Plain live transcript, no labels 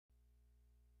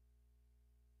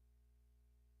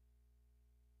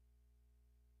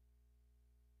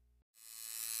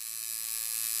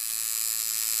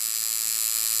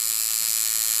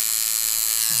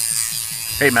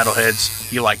Hey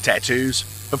metalheads, you like tattoos?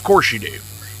 Of course you do.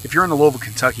 If you're in the Louisville,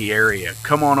 Kentucky area,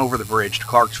 come on over the bridge to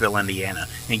Clarksville, Indiana,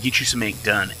 and get you some ink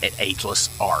done at Ageless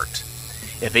Art.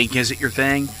 If ink isn't your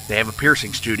thing, they have a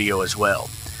piercing studio as well.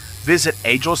 Visit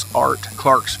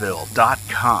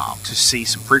agelessartclarksville.com to see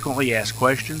some frequently asked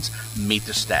questions, meet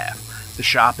the staff. The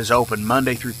shop is open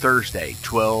Monday through Thursday,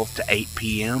 12 to 8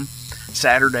 p.m.,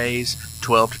 Saturdays,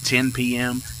 12 to 10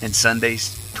 p.m., and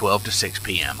Sundays, 12 to 6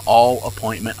 p.m., all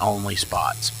appointment-only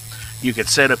spots. You can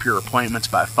set up your appointments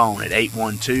by phone at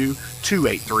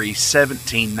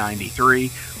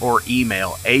 812-283-1793 or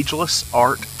email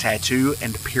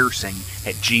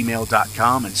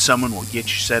agelessarttatooandpiercing@gmail.com and someone will get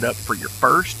you set up for your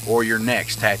first or your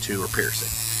next tattoo or piercing.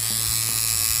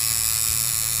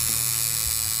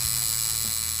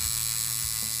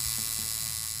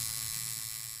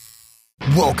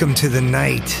 Welcome to the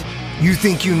night. You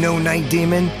think you know Night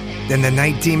Demon? Then the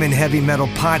Night Demon Heavy Metal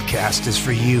Podcast is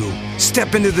for you.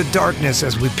 Step into the darkness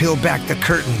as we peel back the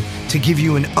curtain to give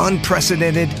you an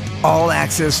unprecedented,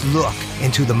 all-access look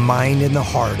into the mind and the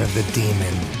heart of the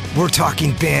demon. We're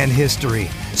talking band history,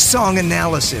 song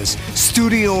analysis,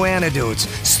 studio anecdotes,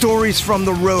 stories from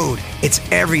the road. It's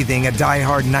everything a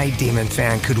diehard Night Demon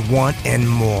fan could want and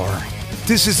more.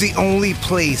 This is the only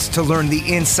place to learn the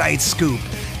inside scoop,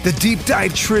 the deep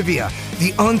dive trivia,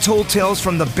 the untold tales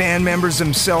from the band members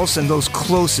themselves and those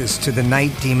closest to the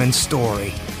Night Demon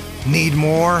story. Need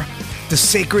more? The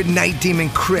sacred Night Demon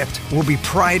Crypt will be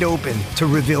pried open to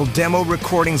reveal demo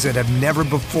recordings that have never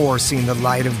before seen the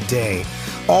light of day,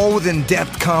 all with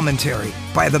in-depth commentary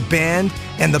by the band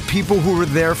and the people who were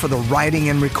there for the writing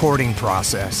and recording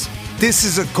process. This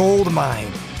is a gold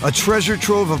mine, a treasure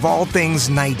trove of all things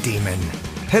Night Demon.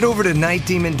 Head over to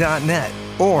nightdemon.net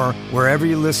or wherever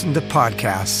you listen to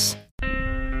podcasts.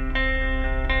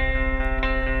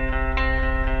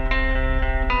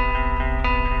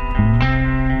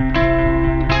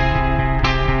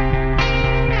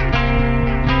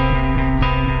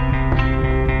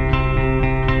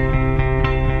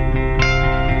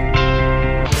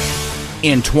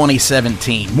 In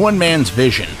 2017, one man's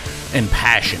vision and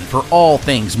passion for all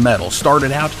things metal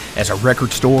started out as a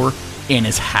record store in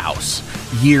his house.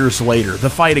 Years later,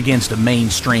 the fight against a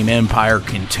mainstream empire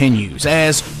continues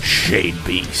as Shade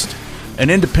Beast. An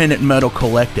independent metal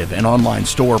collective and online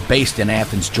store based in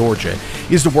Athens, Georgia,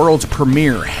 is the world's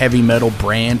premier heavy metal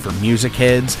brand for music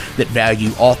heads that value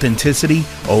authenticity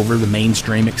over the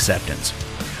mainstream acceptance.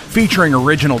 Featuring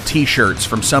original t-shirts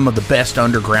from some of the best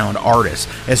underground artists,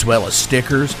 as well as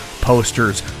stickers,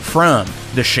 posters from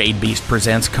the Shade Beast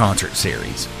Presents concert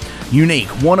series. Unique,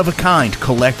 one-of-a-kind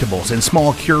collectibles and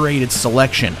small curated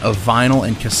selection of vinyl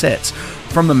and cassettes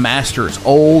from the masters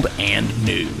old and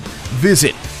new.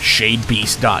 Visit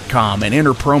shadebeast.com and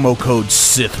enter promo code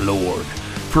SithLord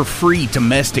for free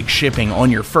domestic shipping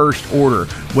on your first order,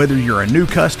 whether you're a new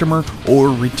customer or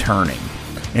returning.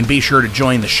 And be sure to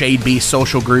join the Shade Beast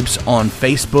social groups on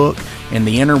Facebook and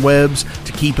the interwebs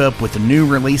to keep up with the new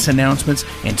release announcements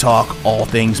and talk all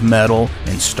things metal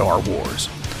and Star Wars.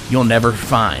 You'll never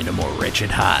find a more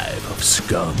wretched hive of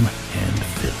scum and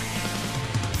filth.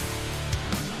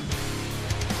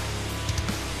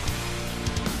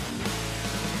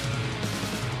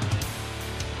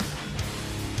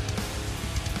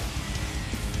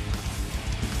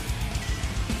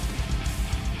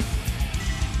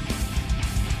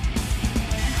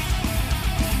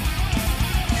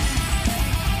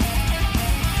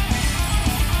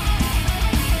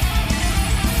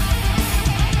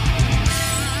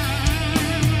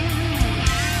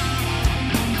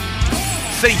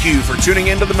 Thank you for tuning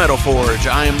into the Metal Forge.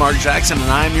 I am Mark Jackson and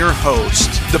I am your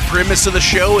host. The premise of the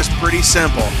show is pretty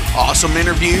simple. Awesome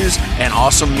interviews and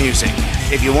awesome music.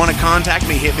 If you want to contact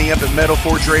me, hit me up at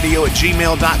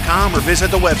metalforgeradio@gmail.com or visit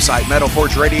the website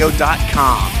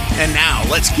metalforgeradio.com. And now,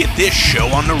 let's get this show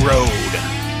on the road.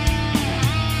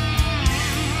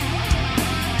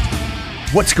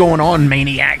 What's going on,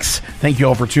 maniacs? Thank you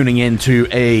all for tuning in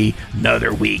to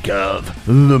another week of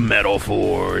the Metal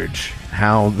Forge.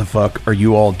 How the fuck are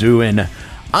you all doing?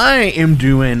 I am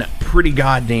doing pretty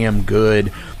goddamn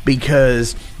good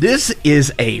because this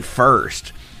is a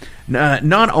first.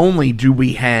 Not only do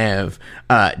we have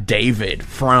David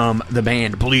from the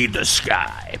band Bleed the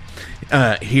Sky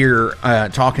here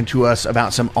talking to us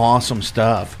about some awesome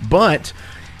stuff, but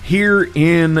here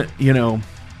in,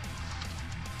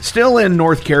 still in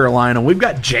North Carolina, we've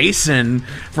got Jason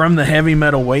from the Heavy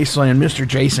Metal Wasteland, Mr.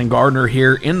 Jason Gardner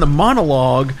here in the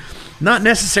monologue. Not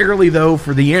necessarily, though,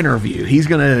 for the interview. He's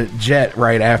going to jet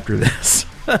right after this.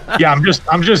 Yeah, I'm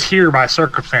just here by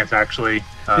circumstance, actually,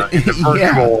 in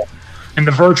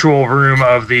the virtual room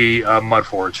of the Mud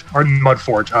Forge.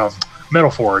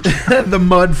 Metal Forge. The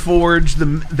Mud Forge,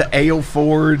 the Ale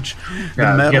Forge,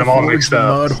 the Metal Forge, the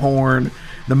Mud Horn,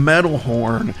 the Metal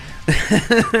Horn.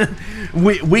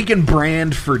 we can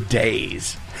brand for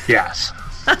days. Yes.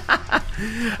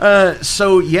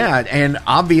 So yeah, and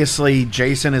obviously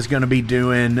Jason is going to be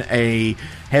doing a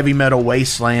Heavy Metal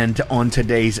Wasteland on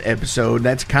today's episode.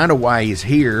 That's kind of why he's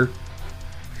here.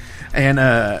 And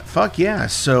fuck yeah.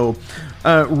 So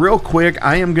real quick,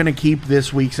 I am going to keep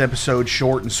this week's episode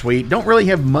short and sweet. Don't really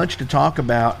have much to talk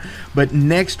about, but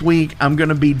next week I'm going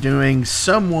to be doing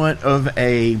somewhat of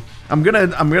a I'm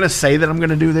gonna say that I'm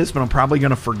gonna do this, but I'm probably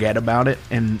gonna forget about it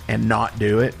and not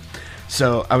do it.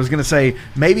 So I was gonna say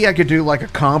maybe I could do like a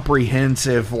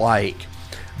comprehensive like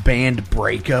band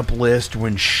breakup list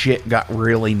when shit got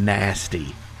really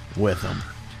nasty with them.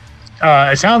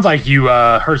 It sounds like you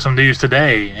heard some news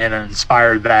today and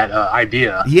inspired that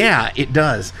idea. Yeah, it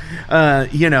does.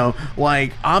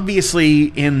 Like obviously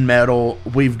in metal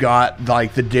we've got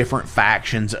like the different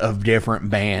factions of different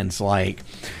bands. Like,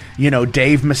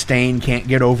 Dave Mustaine can't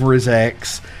get over his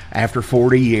ex after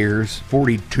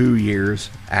 42 years,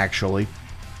 actually.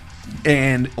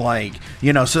 And,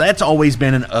 so that's always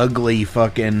been an ugly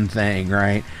fucking thing,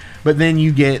 right? But then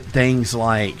you get things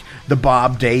like the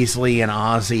Bob Daisley and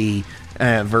Ozzy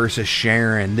versus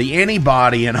Sharon. The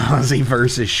Anybody and Ozzy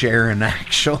versus Sharon,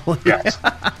 actually. Yes.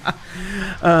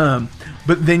 But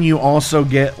then you also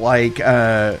get,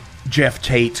 Jeff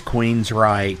Tate's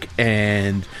Queensryche,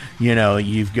 and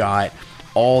you've got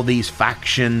all these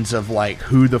factions of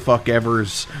who the fuck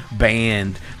ever's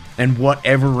band and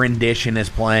whatever rendition is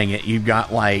playing it. You've got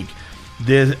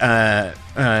this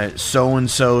so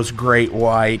and so's Great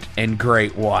White and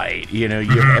Great White. You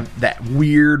have that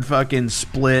weird fucking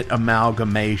split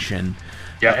amalgamation.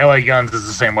 Yeah, LA Guns is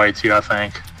the same way too, I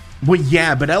think. Well,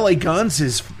 yeah, but LA Guns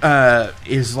is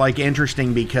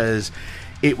interesting because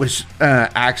it was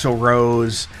Axl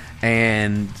Rose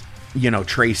and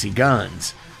Tracy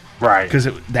Guns, right? Because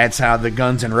that's how the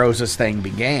Guns N' Roses thing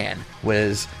began.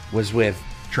 Was with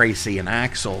Tracy and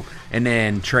Axl, and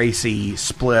then Tracy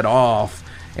split off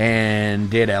and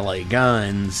did LA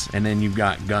Guns, and then you've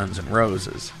got Guns N'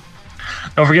 Roses.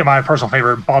 Don't forget my personal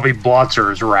favorite, Bobby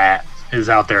Blotzer's Rat is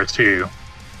out there too.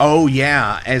 Oh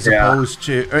yeah, opposed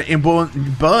to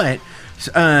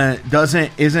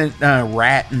isn't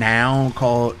Rat now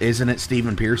called? Isn't it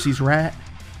Stephen Pearcy's Rat?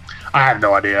 I have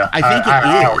no idea. I think it is.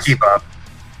 I don't keep up.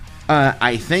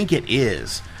 I think it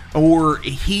is, or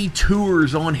he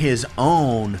tours on his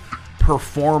own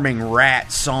performing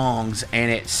Rat songs, and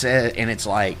it's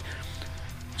like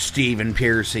Stephen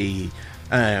Pearcy,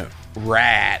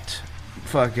 Rat,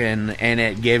 fucking, and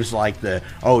it gives the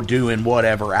doing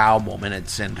whatever album in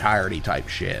its entirety type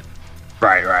shit.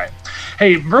 Right.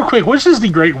 Hey, real quick, which is the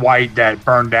Great White that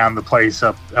burned down the place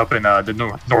up in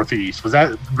the northeast? Was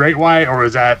that Great White, or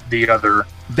was that the other?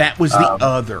 That was the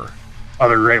other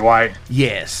Great White.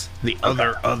 Yes, the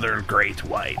other Great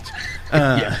White.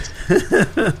 Yes.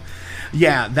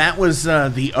 Yeah, that was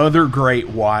the other Great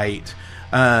White.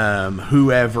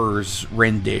 Whoever's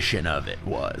rendition of it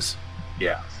was.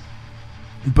 Yeah.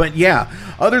 But yeah,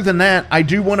 other than that, I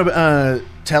do want to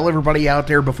tell everybody out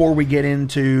there before we get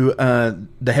into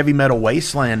the Heavy Metal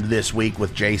Wasteland this week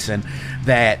with Jason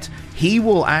that he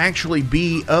will actually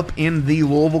be up in the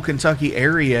Louisville, Kentucky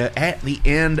area at the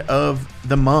end of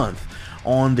the month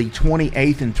on the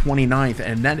 28th and 29th,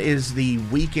 and that is the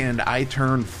weekend I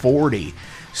turn 40.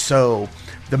 So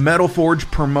the Metal Forge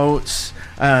promotes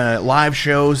live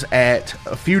shows at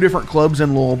a few different clubs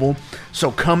in Louisville. So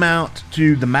come out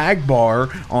to the Mag Bar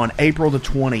on April the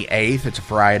 28th. It's a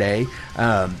Friday,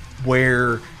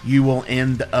 where you will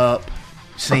end up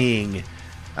seeing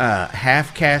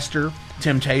Halfcaster,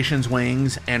 Temptations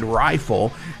Wings, and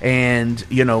Rifle. And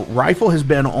Rifle has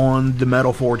been on the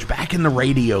Metal Forge back in the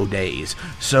radio days,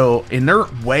 and they're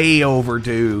way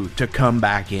overdue to come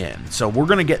back in. So we're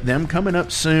gonna get them coming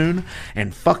up soon,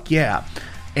 and fuck yeah.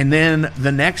 And then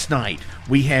the next night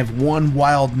we have One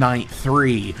Wild Night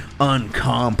 3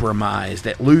 Uncompromised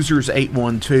at Losers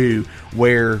 812,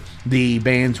 where the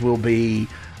bands will be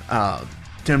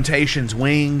Temptations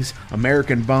Wings,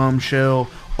 American Bombshell,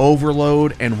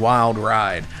 Overload, and Wild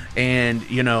Ride. And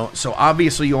so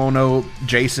obviously you all know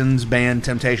Jason's band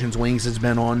Temptations Wings has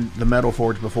been on the Metal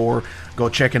Forge before. Go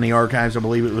check in the archives. I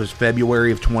believe it was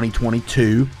February of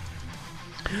 2022.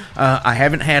 I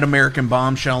haven't had American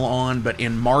Bombshell on, but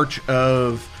in March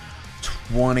of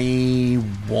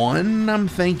 21, I'm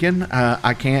thinking.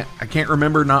 I can't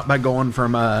remember, not by going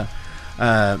from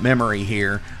memory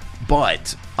here,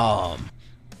 but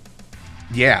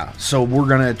yeah. So we're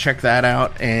gonna check that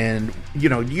out, and you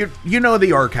know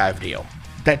the archive deal.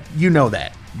 That.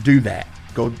 do that.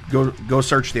 Go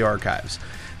search the archives.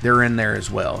 They're in there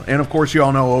as well. And of course, you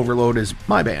all know Overload is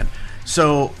my band.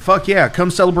 So, fuck yeah, come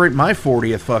celebrate my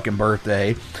 40th fucking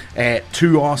birthday at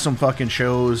 2 awesome fucking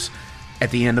shows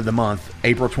at the end of the month,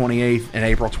 April 28th and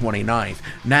April 29th.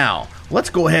 Now, let's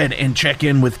go ahead and check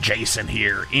in with Jason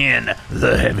here in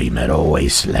the Heavy Metal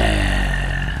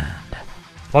Wasteland.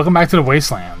 Welcome back to the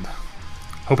Wasteland.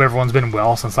 Hope everyone's been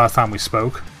well since last time we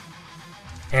spoke.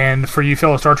 And for you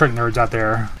fellow Star Trek nerds out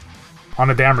there, on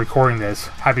the day I'm recording this,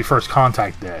 happy First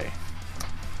Contact Day.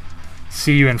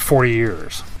 See you in 40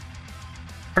 years.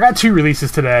 I got 2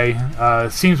 releases today.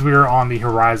 Seems we're on the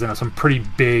horizon of some pretty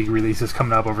big releases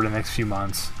coming up over the next few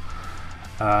months.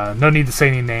 No need to say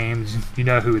any names, you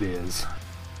know who it is.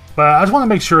 But I just want to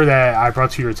make sure that I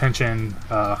brought to your attention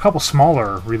a couple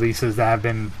smaller releases that have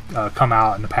been come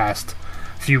out in the past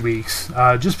few weeks.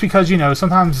 Just because, you know,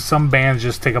 sometimes some bands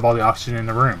just take up all the oxygen in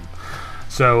the room.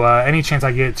 So any chance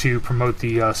I get to promote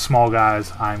the small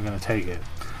guys, I'm going to take it.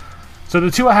 So the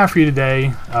 2 I have for you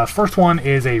today, first one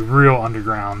is a real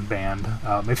underground band.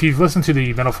 If you've listened to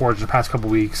the Metal Forge the past couple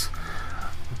weeks,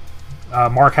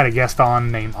 Mark had a guest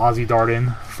on named Ozzy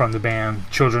Darden from the band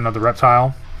Children of the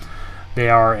Reptile. They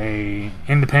are a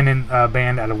independent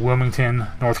band out of Wilmington,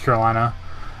 North Carolina.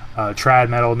 Trad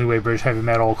metal, new wave British heavy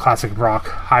metal, classic rock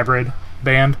hybrid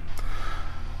band.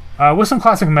 With some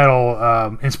classic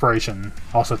metal inspiration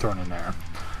also thrown in there.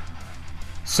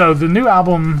 So the new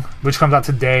album, which comes out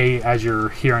today as you're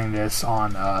hearing this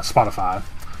on Spotify,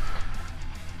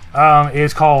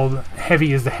 is called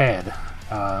Heavy is the Head.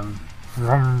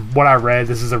 From what I read,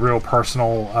 this is a real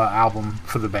personal album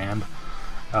for the band,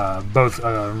 both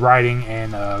writing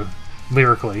and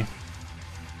lyrically.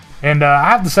 And I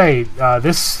have to say,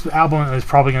 this album is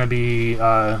probably going to be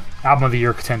Album of the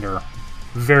Year contender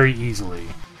very easily.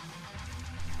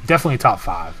 Definitely top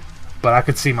 5, but I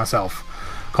could see myself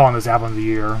calling this Album of the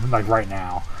Year like right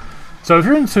now. So if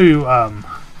you're into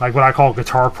like what I call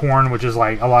guitar porn, which is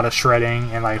like a lot of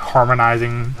shredding and like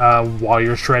harmonizing while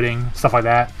you're shredding, stuff like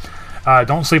that,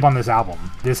 don't sleep on this album.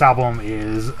 This album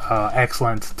is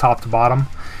excellent top to bottom.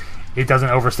 It doesn't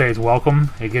overstay its welcome.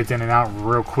 It gets in and out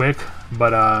real quick,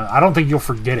 but I don't think you'll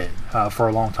forget it for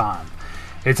a long time.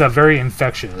 It's a very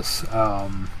infectious.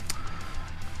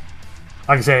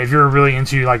 Like I said, if you're really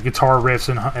into like guitar riffs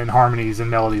and harmonies and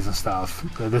melodies and stuff,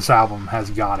 this album has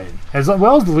got it, as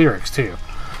well as the lyrics too.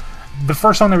 The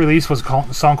first song they released was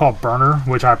a song called Burner,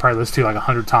 which I probably listened to like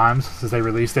 100 times since they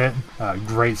released it.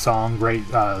 Great song, great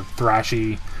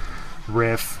thrashy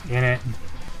riff in it,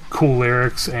 cool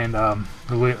lyrics, and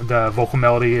the vocal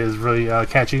melody is really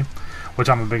catchy, which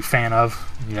I'm a big fan of,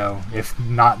 you know, if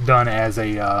not done as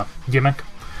a gimmick.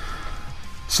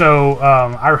 So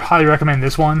I highly recommend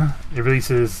this one. It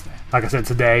releases, like I said,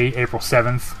 today, April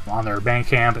 7th, on their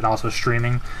Bandcamp and also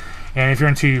streaming. And if you're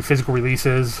into physical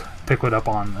releases, pick it up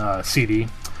on CD.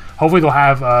 Hopefully they'll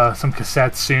have some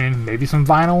cassettes soon, maybe some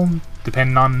vinyl,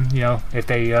 depending on, you know, if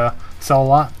they sell a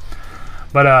lot.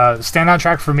 But standout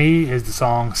track for me is the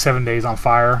song 7 Days on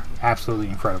Fire. Absolutely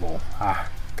incredible.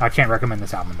 I can't recommend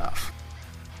this album enough.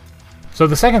 So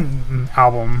the second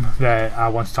album that I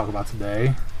want to talk about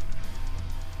today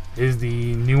is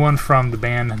the new one from the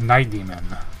band Night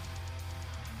Demon.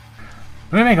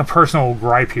 Let me make a personal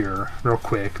gripe here real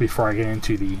quick before I get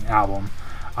into the album.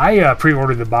 I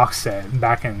pre-ordered the box set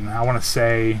back in, I want to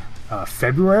say,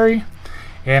 February,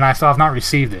 and I still have not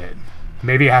received it.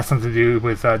 Maybe it has something to do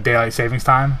with daylight savings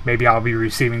time. Maybe I'll be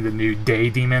receiving the new Day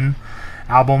Demon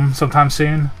album sometime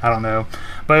soon. I don't know.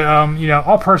 But, you know,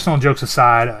 all personal jokes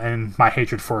aside and my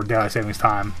hatred for daylight savings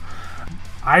time,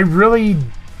 I really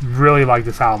like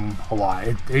this album a lot.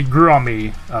 It grew on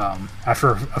me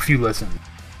after a few listens.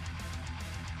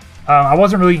 I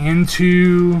wasn't really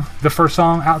into the first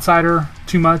song, Outsider,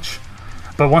 too much.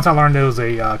 But once I learned it was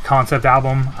a concept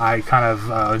album, I kind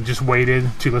of just waited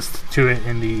to listen to it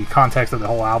in the context of the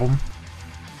whole album.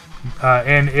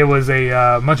 And it was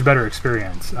a much better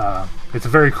experience. It's a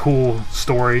very cool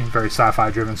story, very sci-fi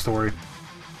driven story.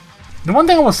 The one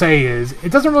thing I will say is,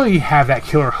 it doesn't really have that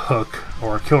killer hook,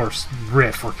 or killer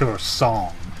riff, or killer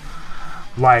song,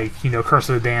 like, you know, Curse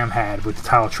of the Damned had with the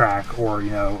title track, or, you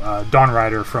know, Dawn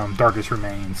Rider from Darkest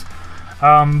Remains.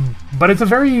 But it's a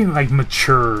very, like,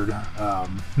 matured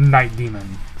Night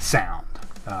Demon sound,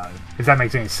 if that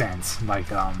makes any sense. Like,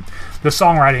 the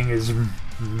songwriting is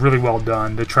really well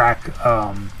done. The track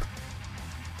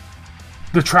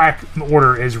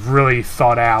order is really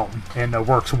thought out and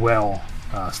works well.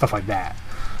 Stuff like that.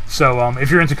 So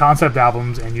if you're into concept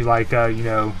albums and you like, you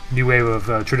know, new wave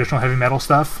of traditional heavy metal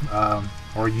stuff,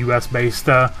 or US based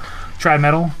trad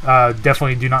metal,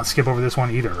 definitely do not skip over this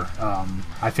one either.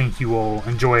 I think you will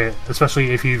enjoy it,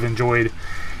 especially if you've enjoyed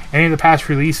any of the past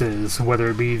releases, whether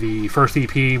it be the first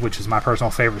EP, which is my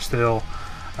personal favorite still,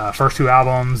 first 2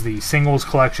 albums, the singles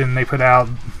collection they put out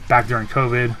back during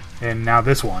COVID, and now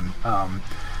this one.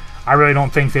 I really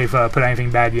don't think they've put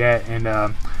anything bad yet, and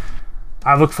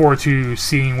I look forward to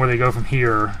seeing where they go from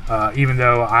here, even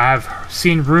though I have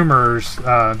seen rumors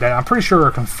that I'm pretty sure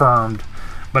are confirmed,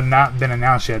 but not been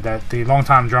announced yet, that the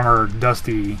longtime drummer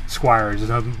Dusty Squires is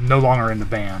no longer in the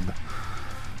band.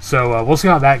 So we'll see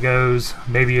how that goes.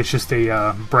 Maybe it's just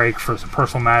a break for some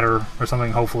personal matter or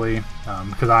something, hopefully,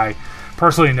 because I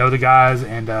personally know the guys,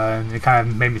 and it kind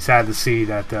of made me sad to see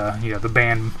that the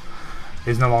band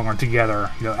is no longer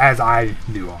together, as I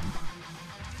knew them.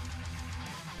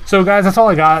 So guys, that's all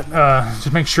I got.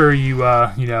 Just make sure you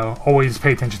always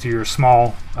pay attention to your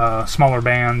smaller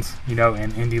bands,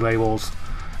 and indie labels,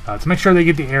 to make sure they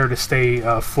get the air to stay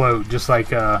afloat, just like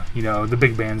the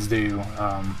big bands do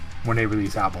when they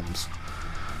release albums.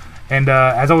 And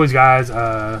as always, guys,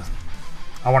 I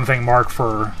want to thank Mark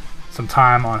for some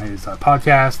time on his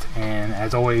podcast. And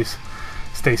as always,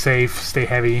 stay safe, stay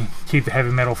heavy, keep the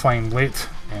heavy metal flame lit,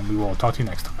 and we will talk to you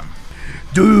next time.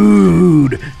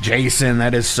 Dude, Jason,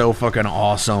 that is so fucking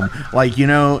awesome. Like,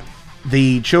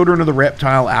 the Children of the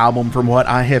Reptile album, from what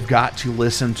I have got to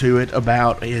listen to it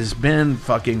about, has been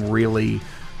fucking really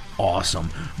awesome.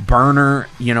 Burner,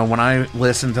 when I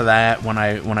listened to that, when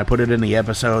I put it in the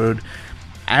episode,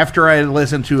 after I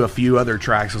listened to a few other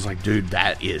tracks, I was like, dude,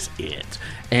 that is it.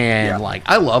 And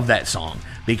I love that song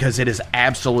because it is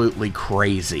absolutely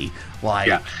crazy.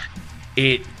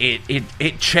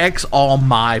 It checks all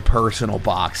my personal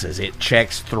boxes. It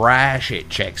checks thrash, it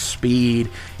checks speed,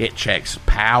 it checks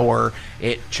power,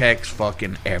 it checks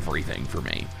fucking everything for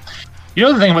me. You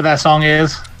know the thing about that song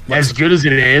is, as good as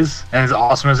it is, and as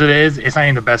awesome as it is, it's not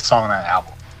even the best song on that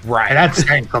album. Right. And that's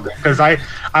saying something, because I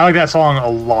like that song a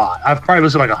lot. I've probably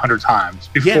listened 100 times.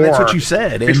 Before, that's what you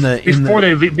said. Before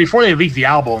they leaked the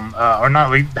album, or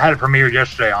not leaked, had it premiered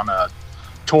yesterday on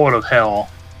Toilet of Hell.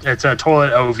 It's a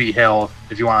Toilet OV Hell,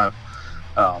 if you want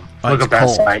to look up that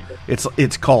site.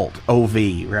 It's cult OV,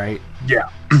 right? Yeah,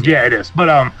 yeah, it is.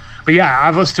 But yeah,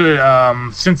 I've listened to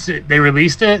it since they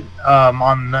released it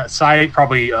on that site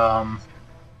probably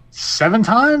 7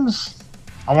 times,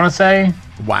 I want to say.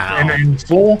 Wow. In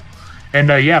full. And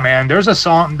yeah, man, there's that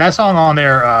song on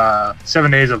there, 7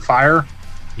 Days of Fire.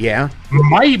 Yeah.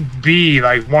 Might be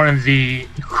one of the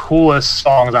coolest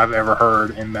songs I've ever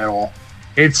heard in metal.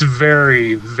 It's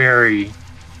very, very...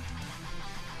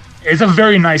 It's a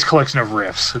very nice collection of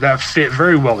riffs that fit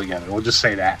very well together. We'll just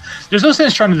say that. There's no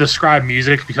sense trying to describe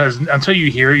music, because until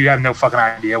you hear it, you have no fucking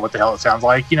idea what the hell it sounds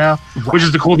like, Right. Which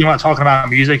is the cool thing about talking about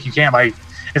music. You can't, it's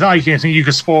not like you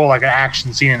can spoil an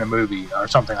action scene in a movie or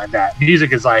something like that.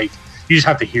 Music is you just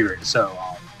have to hear it. So,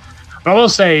 but I will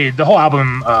say the whole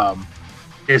album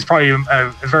is probably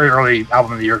a very early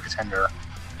album of the year contender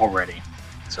already.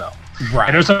 So,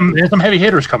 right. And there's some heavy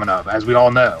hitters coming up, as we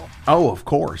all know. Oh, of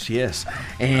course, yes.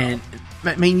 And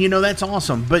I mean, that's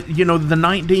awesome. But the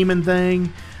Night Demon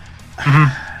thing.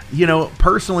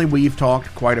 Personally, we've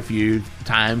talked quite a few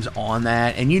times on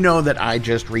that, and that I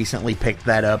just recently picked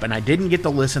that up, and I didn't get to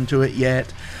listen to it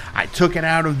yet. I took it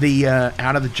out of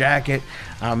the jacket.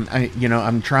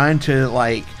 I'm trying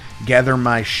to gather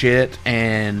my shit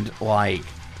and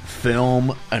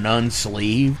film an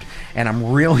unsleeved, and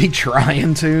I'm really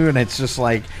trying to, and it's just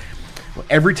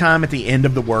every time at the end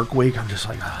of the work week, I'm just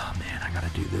oh man, I gotta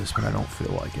do this, but I don't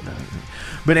feel like it.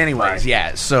 But anyways,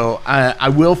 yeah, so I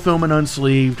will film an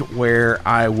unsleeved where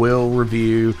I will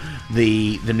review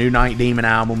the new Night Demon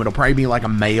album. It'll probably be a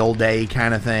mail day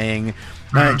kind of thing.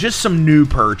 Just some new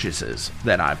purchases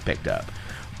that I've picked up.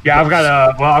 Yeah, I've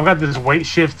got this Weight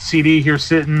Shift CD here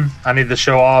sitting. I need to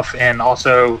show off, and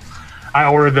also I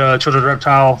ordered the Children of the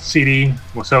Reptile CD,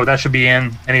 so that should be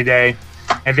in any day.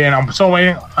 And then I'm still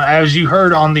waiting, as you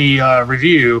heard on the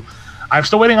review, I'm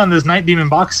still waiting on this Night Demon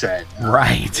box set.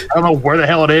 Right. I don't know where the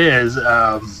hell it is,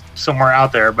 somewhere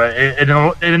out there, but it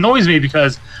annoys me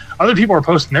because other people are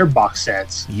posting their box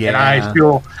sets. Yeah. And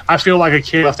I feel like a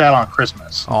kid left out on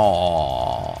Christmas.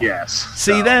 Oh. Yes.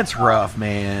 See, that's rough,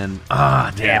 man.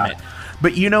 Damn it.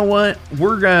 But you know what?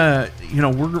 We're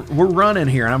we're running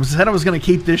here, and I said I was gonna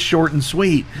keep this short and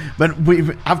sweet, but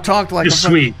I've talked just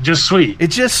sweet.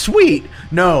 It's just sweet.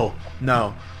 No.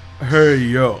 Hey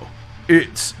yo,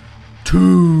 it's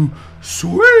too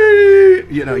sweet.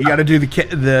 You got to do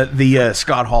the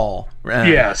Scott Hall.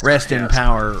 Rest in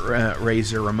power,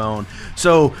 Razor Ramon.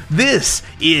 So this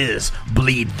is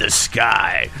Bleed the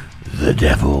Sky. The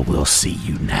devil will see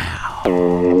you now.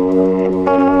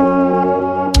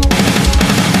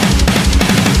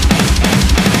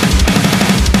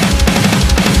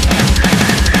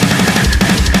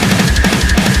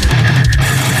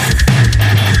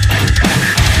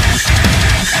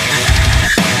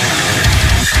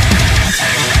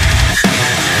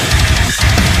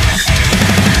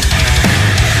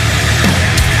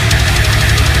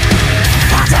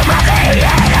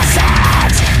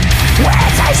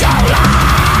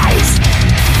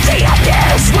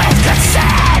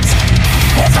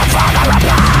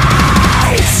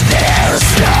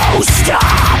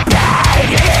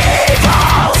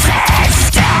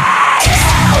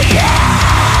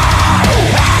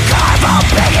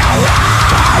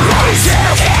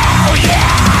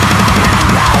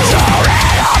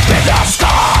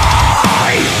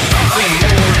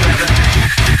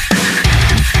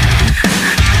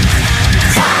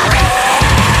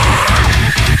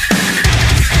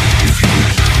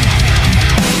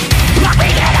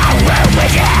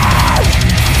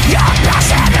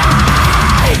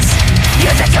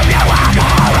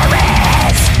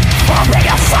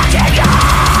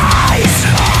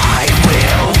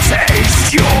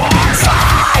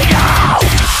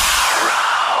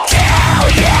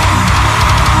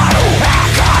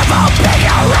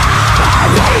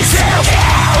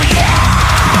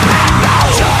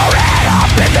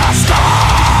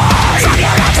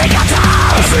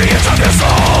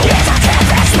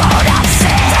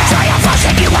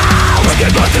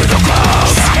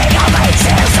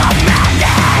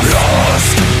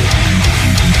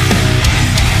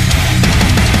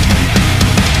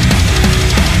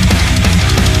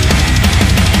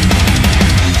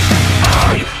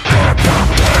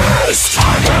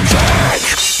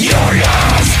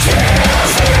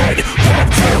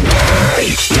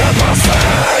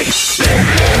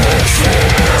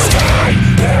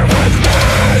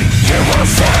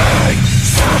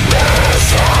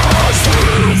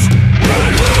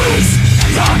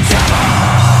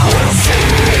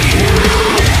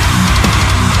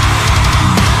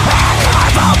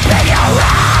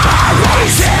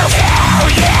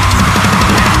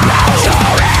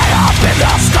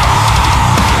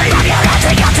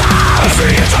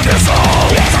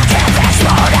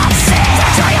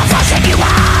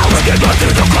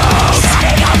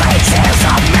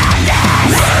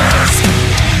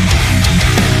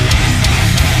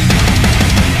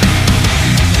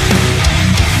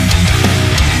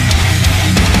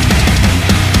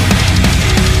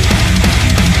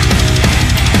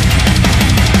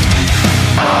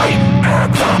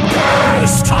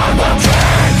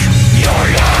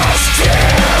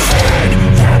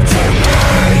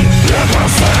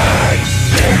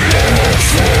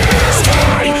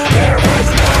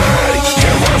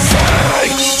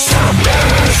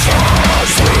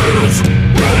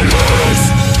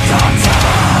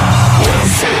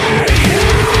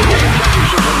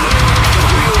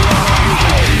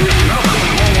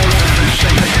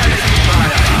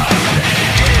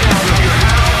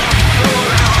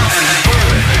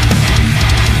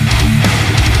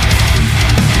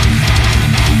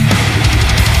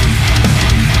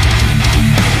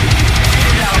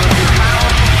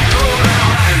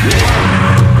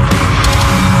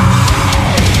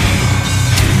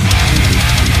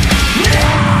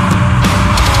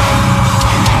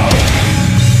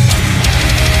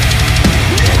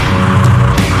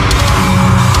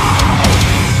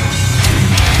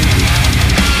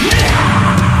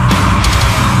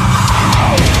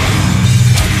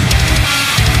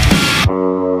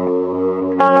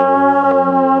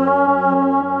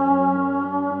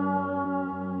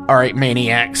 All right,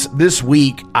 Maniacs, this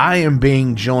week I am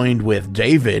being joined with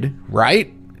David,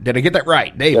 right? Did I get that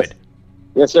right? David.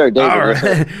 Yes, sir, David. All right.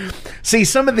 Yes, sir. See,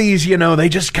 some of these, they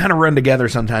just kind of run together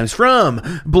sometimes. From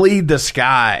Bleed the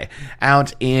Sky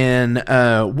out in,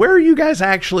 where are you guys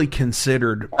actually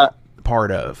considered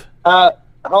part of?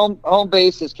 Home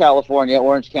base is California,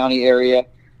 Orange County area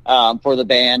for the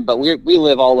band, but we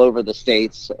live all over the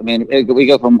states. I mean, we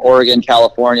go from Oregon,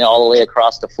 California, all the way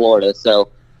across to Florida, so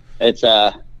it's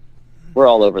we're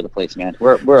all over the place, man.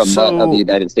 We're a mutt of the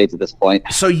United States at this point.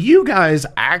 So you guys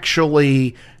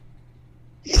actually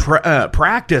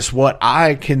practice what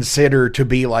I consider to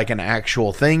be like an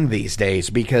actual thing these days,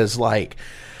 because like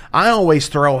I always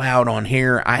throw out on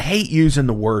here, I hate using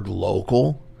the word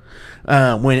local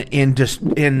when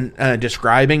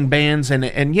describing bands,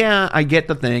 and yeah, I get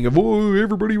the thing of, oh,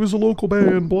 everybody was a local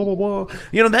band, blah blah blah.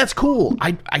 That's cool.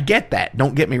 I get that.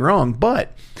 Don't get me wrong,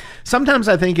 but sometimes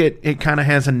I think it kind of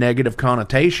has a negative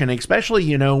connotation,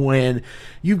 especially, when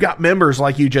you've got members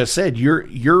like you just said.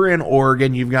 You're in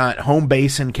Oregon, you've got home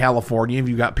base in California,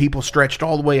 you've got people stretched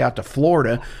all the way out to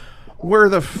Florida. Where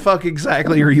the fuck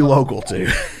exactly are you local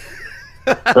to?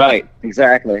 Right,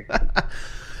 exactly.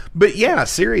 But yeah,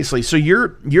 seriously. So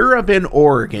you're up in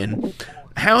Oregon.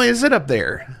 How is it up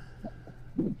there?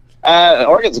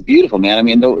 Oregon's beautiful, man. I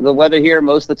mean, the weather here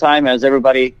most of the time, as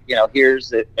everybody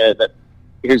hears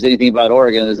anything about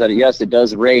Oregon, is that yes, it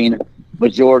does rain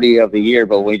majority of the year,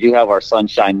 but we do have our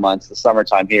sunshine months, the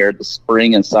summertime here, the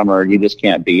spring and summer. You just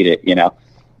can't beat it.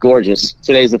 Gorgeous.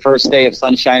 Today's the first day of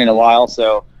sunshine in a while,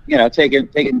 so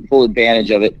taking full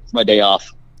advantage of it. It's my day off.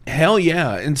 Hell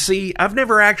yeah. And see, I've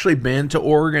never actually been to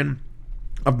Oregon.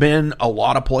 I've been a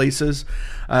lot of places,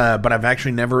 but I've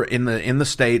actually never in the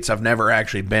States. I've never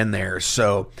actually been there,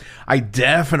 so I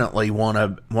definitely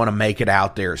want to make it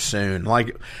out there soon.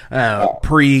 Like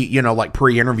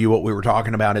pre-interview, what we were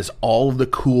talking about is all of the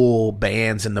cool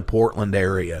bands in the Portland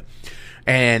area,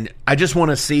 and I just want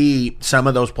to see some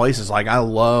of those places. Like I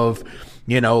love,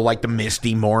 like the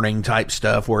misty morning type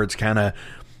stuff where it's kind of,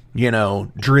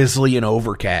 drizzly and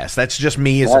overcast. That's just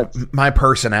me as my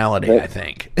personality, I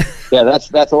think. Yeah,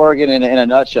 that's Oregon in a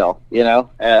nutshell.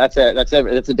 That's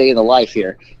a day in the life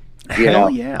here. Hell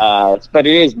yeah. But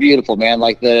it is beautiful, man.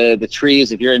 Like the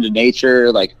trees, if you're into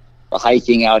nature, like the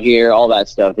hiking out here, all that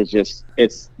stuff.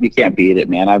 It's you can't beat it,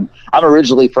 man. I'm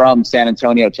originally from San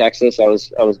Antonio, Texas. I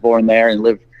was born there and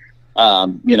lived,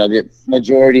 the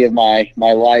majority of my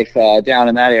life down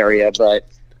in that area, but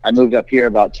I moved up here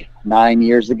about 9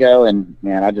 years ago, and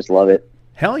man, I just love it.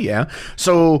 Hell yeah.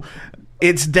 So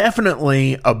it's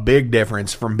definitely a big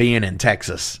difference from being in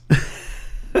Texas.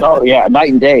 Oh yeah,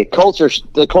 night and day.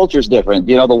 The culture's different.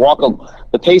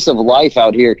 The pace of life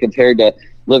out here compared to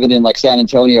living in like San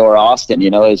Antonio or Austin,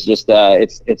 is just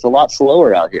it's a lot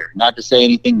slower out here. Not to say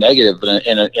anything negative, but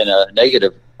in a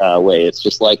negative way. It's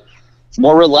just like it's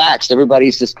more relaxed.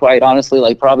 Everybody's just quite honestly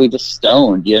like probably just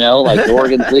stoned, like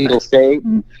Oregon's legal state,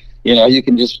 and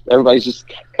everybody's just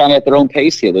kind of at their own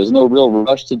pace here. There's no real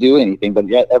rush to do anything, but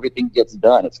yet everything gets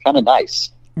done. It's kind of nice.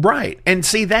 Right. And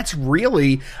see, that's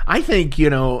really, I think,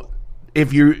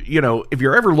 if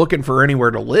you're ever looking for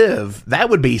anywhere to live, that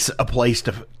would be a place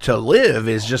to live,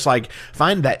 is just like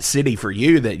find that city for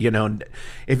you that,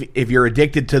 if you're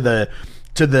addicted to the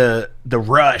to the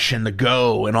rush and the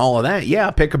go and all of that, yeah,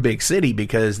 pick a big city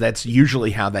because that's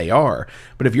usually how they are.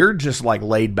 But if you're just like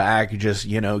laid back, just,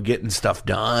 you know, getting stuff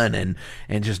done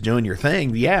and just doing your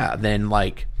thing, yeah, then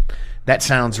like that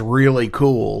sounds really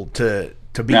cool to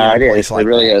be in a place like that. It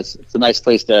really is. It's a nice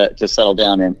place to settle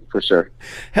down in, for sure.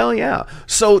 Hell yeah.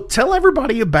 So tell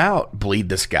everybody about Bleed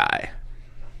the Sky.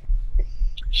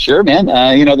 Sure,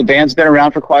 man. You know, the band's been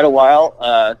around for quite a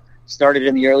while. Started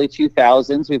in the early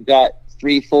 2000s. We've got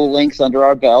 3 full lengths under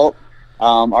our belt.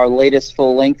 Our latest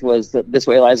full length was This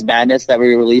Way Lies Madness that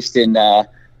we released in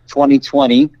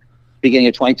 2020, beginning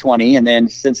of 2020. And then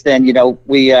since then, you know,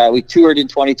 we toured in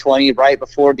 2020 right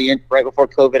before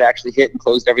COVID actually hit and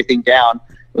closed everything down.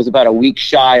 It was about a week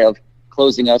shy of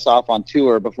closing us off on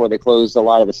tour before they closed a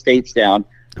lot of the states down.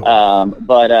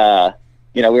 But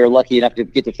you know, we were lucky enough to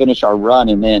get to finish our run,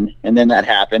 and then that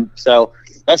happened. So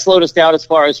that slowed us down as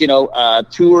far as, you know,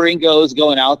 touring goes,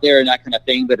 going out there and that kind of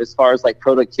thing. But as far as like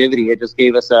productivity, it just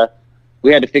gave us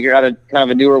we had to figure out a kind of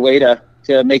a newer way to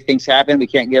make things happen. We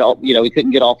couldn't get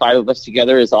all 5 of us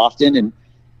together as often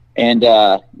and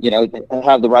you know,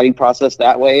 have the writing process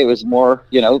that way. It was more,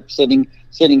 you know, sending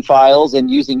files and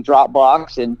using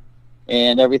Dropbox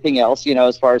and everything else, you know,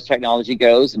 as far as technology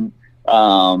goes. And,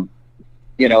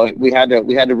 you know, we had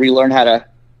to relearn how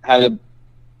to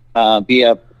be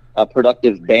a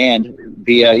productive band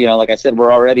via, you know, like I said,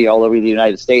 we're already all over the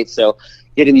United States. So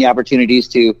getting the opportunities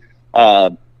to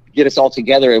get us all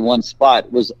together in one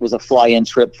spot was a fly-in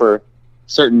trip for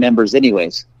certain members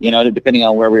anyways, you know, depending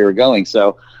on where we were going.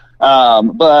 So,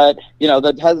 but, you know,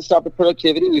 that hasn't stopped the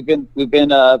productivity. We've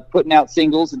been putting out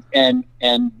singles and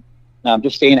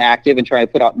just staying active and trying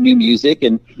to put out new music.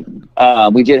 And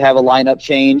we did have a lineup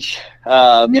change,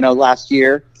 you know, last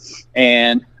year.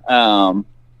 And,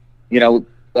 you know,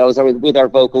 that was with our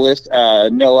vocalist,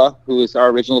 Noah, who was our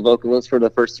original vocalist for the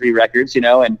first 3 records, you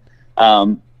know, and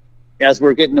as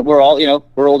we're all, you know,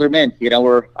 we're older men, you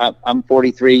know, I'm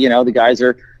 43, you know, the guys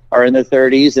are in their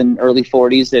 30s and early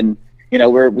 40s, and, you know,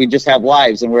 we just have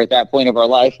lives, and we're at that point of our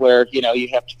life where, you know, you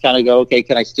have to kind of go, okay,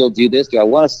 can I still do this? Do I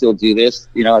want to still do this?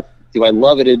 You know, do I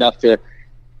love it enough to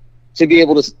be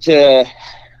able to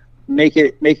make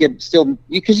it still,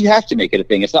 because you have to make it a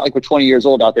thing. It's not like we're 20 years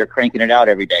old out there cranking it out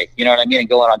every day, you know what I mean, and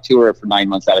going on tour for 9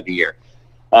 months out of the year.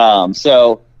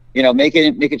 So, you know,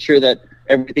 making sure that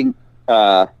everything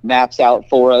maps out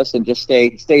for us and just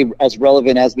stay as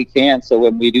relevant as we can. So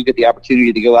when we do get the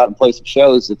opportunity to go out and play some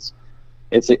shows, it's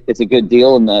a good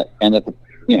deal, and that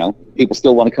you know, people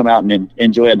still want to come out and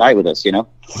enjoy a night with us, you know.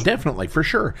 Definitely, for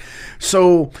sure.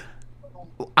 So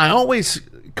I always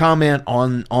comment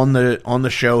on the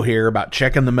show here about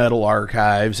checking the metal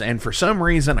archives, and for some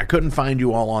reason I couldn't find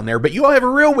you all on there, but you all have a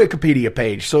real Wikipedia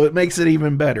page, so it makes it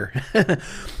even better.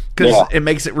 Because it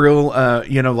makes it real,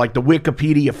 you know, like the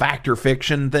Wikipedia fact or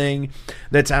fiction thing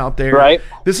that's out there. Right.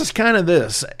 This is kind of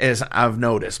this, as I've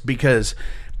noticed, because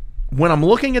when I'm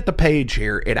looking at the page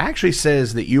here, it actually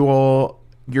says that you all,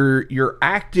 your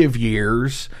active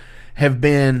years have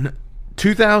been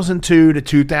 2002 to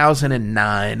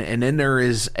 2009, and then there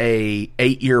is a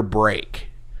 8-year break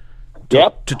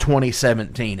to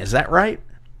 2017. Is that right?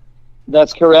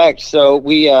 That's correct. So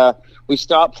we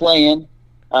stopped playing,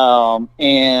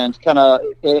 and kind of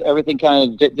everything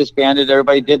kind of disbanded.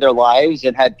 Everybody did their lives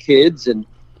and had kids, and,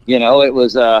 you know, it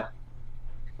was that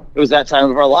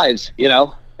time of our lives, you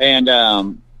know.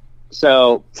 And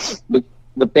so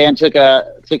the band took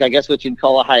I guess what you'd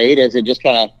call a hiatus, and just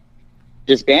kind of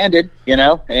disbanded, you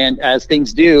know. And as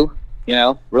things do, you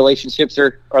know, relationships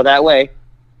are that way.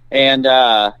 And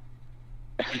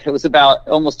it was about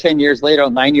almost 10 years later,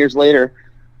 9 years later,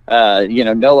 you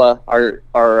know, Noah,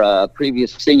 our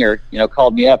previous singer, you know,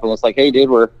 called me up and was like, "Hey, dude,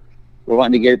 we're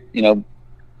wanting to get, you know,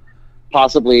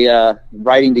 possibly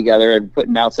writing together and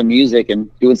putting out some music and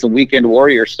doing some Weekend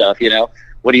Warrior stuff. You know,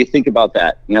 what do you think about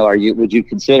that? You know, would you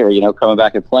consider, you know, coming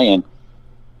back and playing?"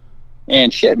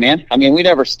 And shit, man. I mean, I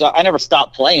never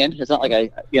stopped playing. It's not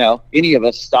like any of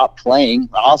us stopped playing.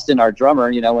 Austin, our drummer,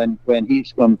 you know, when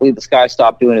Bleed the Sky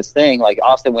stopped doing his thing, like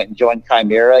Austin went and joined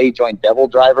Chimera. He joined Devil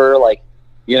Driver. Like,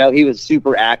 you know, he was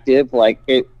super active. Like,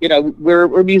 you know,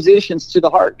 we're musicians to the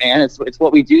heart, man. It's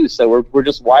what we do. So we're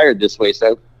just wired this way.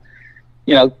 So,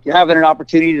 you know, having an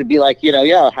opportunity to be like, you know,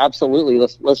 yeah, absolutely.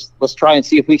 Let's try and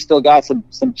see if we still got some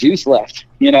juice left,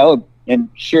 you know. And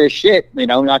sure as shit, you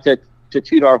know, not to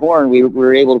toot our horn, we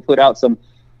were able to put out some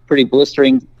pretty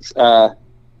blistering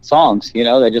songs, you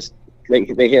know.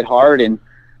 They hit hard, and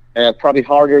probably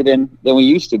harder than we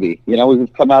used to be. You know,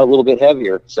 we've come out a little bit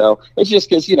heavier. So it's just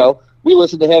because, you know, we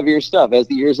listen to heavier stuff as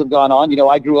the years have gone on. You know,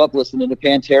 I grew up listening to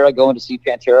Pantera, going to see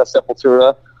Pantera,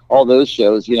 Sepultura, all those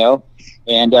shows, you know,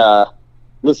 and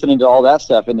listening to all that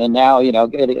stuff. And then now, you know,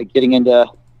 getting into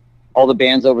all the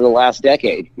bands over the last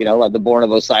decade, you know, like the Born of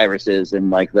Osiris's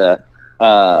and like the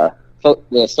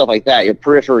stuff like that, your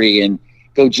Periphery and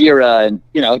Gojira, and,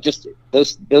 you know, just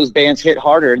those bands hit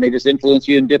harder and they just influence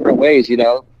you in different ways, you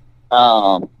know.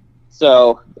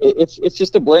 So it's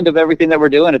just a blend of everything that we're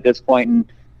doing at this point.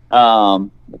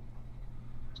 And,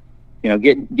 you know,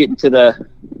 getting to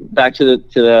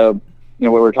the you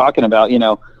know, what we're talking about, you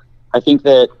know, I think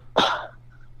that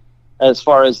as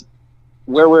far as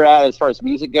where we're at, as far as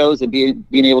music goes, and being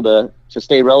able to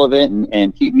stay relevant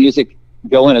and keep music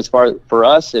going, as far for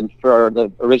us and for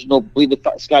the original Bleed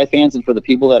the Sky fans and for the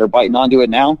people that are biting onto it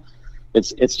now,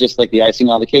 it's just like the icing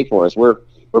on the cake for us. We're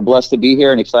blessed to be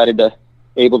here and excited to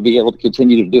be able to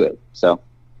continue to do it. So.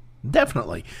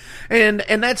 Definitely. And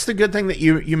that's the good thing that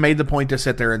you made the point to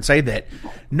sit there and say that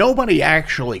nobody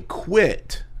actually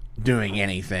quit doing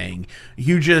anything.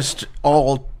 You just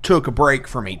all took a break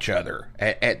from each other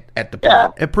at the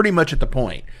point, at pretty much at the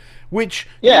point, which,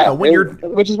 you know,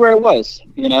 which is where it was,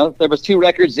 you know, there was 2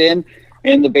 records in,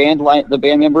 and the band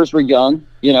members were young,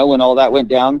 you know, when all that went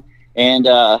down. And,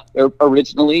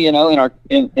 originally, you know, in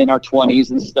our 20s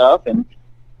and stuff. And,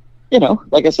 you know,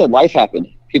 like I said, life happened.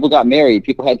 People got married.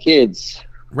 People had kids.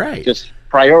 Right. Just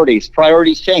priorities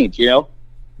change, you know?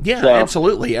 Yeah, so.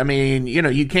 Absolutely. I mean, you know,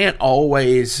 you can't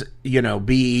always, you know,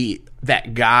 be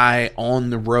that guy on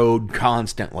the road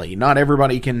constantly. Not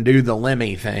everybody can do the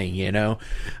Lemmy thing, you know?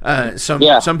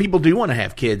 Some people do want to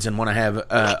have kids and want to have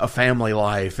a family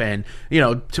life and, you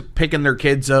know, picking their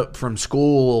kids up from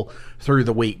school through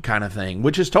the week kind of thing,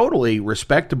 which is totally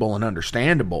respectable and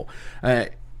understandable. I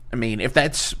mean, if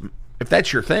that's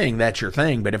your thing, that's your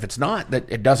thing. But if it's not, that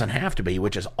it doesn't have to be,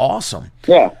 which is awesome.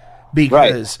 Yeah.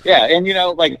 Because and you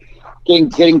know, like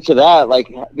getting to that, like,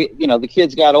 you know, the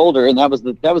kids got older, and that was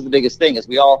the biggest thing, is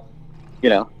we all, you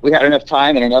know, we had enough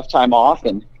time and enough time off,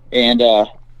 and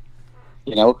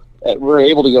you know, we're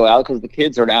able to go out because the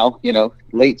kids are now, you know,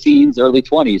 late teens, early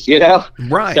 20s, you know.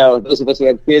 Right. So those of us who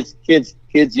have kids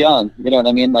young, you know what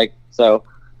I mean? Like, so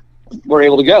we're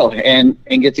able to go and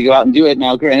get to go out and do it.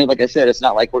 Now, granted, like I said, it's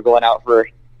not like we're going out for,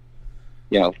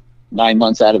 you know, 9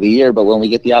 months out of the year, but when we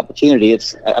get the opportunity,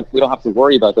 we don't have to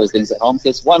worry about those things at home,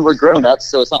 because one, we're grown ups,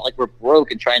 so it's not like we're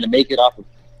broke and trying to make it off of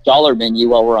dollar menu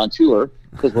while we're on tour,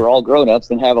 because we're all grown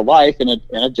ups and have a life and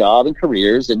a job and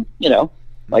careers, and, you know,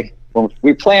 like, when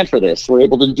we plan for this, we're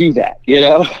able to do that, you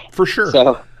know. For sure.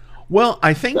 So, well,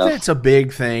 I think that's a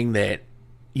big thing that,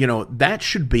 you know, that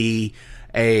should be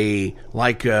a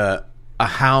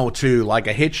how-to, like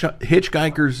a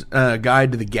Hitchhiker's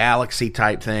Guide to the Galaxy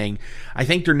type thing. I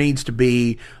think there needs to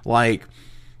be, like,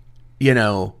 you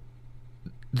know,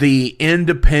 the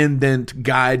independent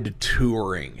guide to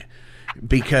touring,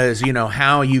 because, you know,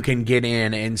 how you can get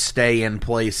in and stay in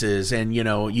places, and, you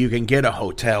know, you can get a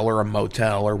hotel or a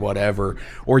motel or whatever,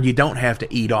 or you don't have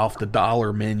to eat off the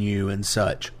dollar menu and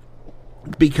such.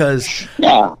 Because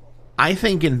I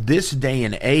think in this day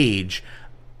and age,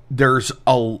 there's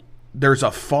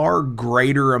a far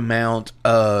greater amount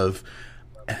of,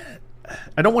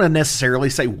 I don't want to necessarily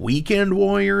say weekend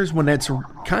warriors when that's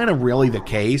kind of really the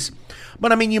case,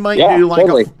 but I mean, you might do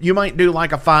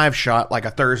like a 5-shot, like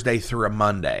a Thursday through a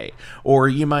Monday, or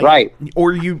you might,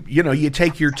 or you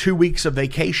take your 2 weeks of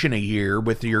vacation a year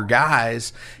with your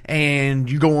guys,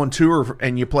 and you go on tour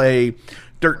and you play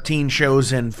 13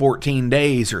 shows in 14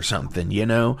 days or something, you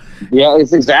know? Yeah,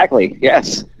 it's exactly.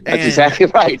 Yes. That's exactly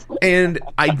right. And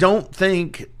I don't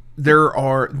think there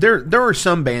are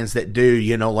some bands that do,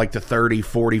 you know, like the 30,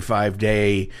 45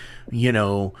 day, you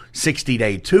know,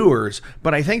 60-day tours,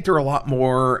 but I think they're a lot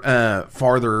more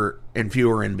farther and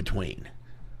fewer in between.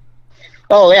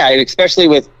 Oh yeah, especially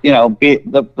with, you know,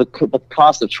 the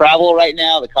cost of travel right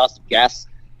now, the cost of gas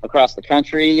across the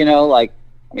country, you know, like,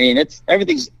 I mean,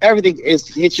 everything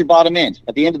hits your bottom end.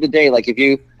 At the end of the day, like, if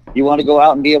you want to go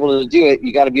out and be able to do it,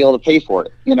 you got to be able to pay for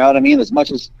it. You know what I mean? As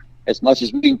much as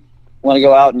we want to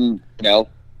go out and, you know,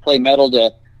 play metal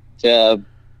to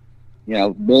you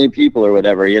know, 1 million people or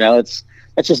whatever, you know, that's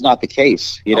just not the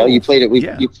case. You know, you played at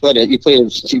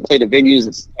venues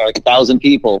that's like 1,000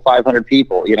 people, 500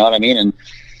 people. You know what I mean?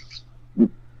 And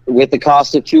with the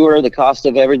cost of tour, the cost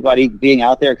of everybody being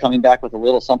out there, coming back with a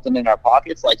little something in our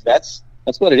pockets, like that's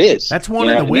what it is. That's one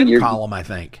in the win column, I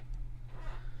think.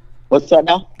 What's that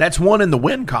now? That's one in the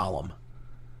win column.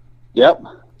 Yep.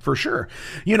 For sure.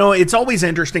 You know, it's always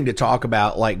interesting to talk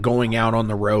about, like, going out on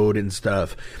the road and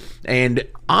stuff. And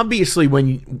obviously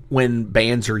when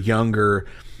bands are younger,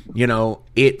 you know,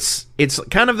 it's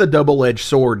kind of the double-edged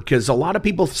sword, because a lot of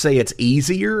people say it's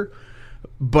easier,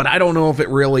 but I don't know if it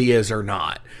really is or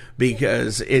not,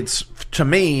 because to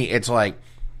me, it's like,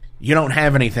 you don't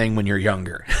have anything when you're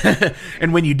younger.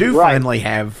 And when you do finally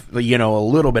have, a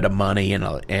little bit of money and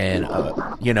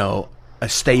a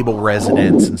stable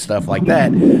residence and stuff like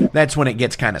that, that's when it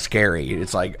gets kind of scary.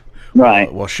 It's like,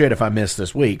 well, shit, if I miss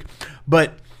this week.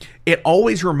 But it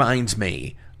always reminds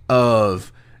me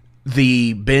of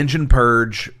the Binge and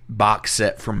Purge box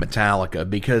set from Metallica,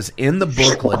 because in the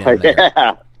booklet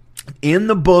in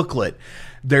the booklet,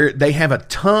 they have a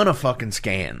ton of fucking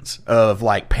scans of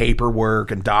like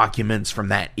paperwork and documents from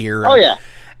that era. Oh yeah.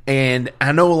 And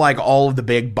I know like all of the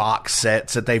big box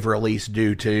sets that they've released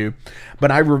do too, but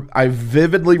I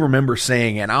vividly remember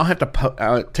seeing, and I'll have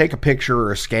to take a picture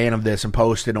or a scan of this and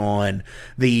post it on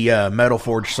the Metal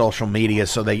Forge social media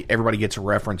so everybody gets a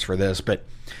reference for this. But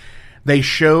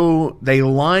they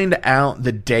lined out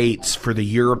the dates for the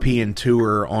European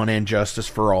tour on Injustice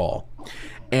for All.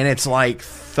 And it's like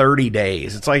 30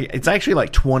 days. It's actually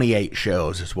like 28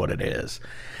 shows is what it is.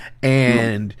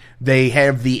 And they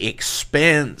have the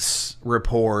expense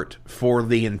report for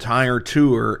the entire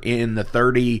tour in the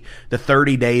 30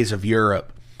 days of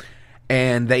Europe.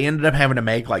 And they ended up having to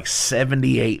make like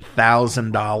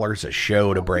 $78,000 a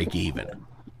show to break even.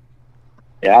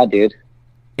 Yeah, dude.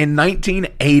 In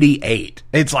 1988.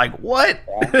 It's like, what?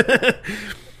 Yeah.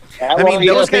 I mean,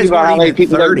 those guys weren't even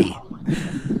 30.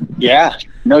 Yeah,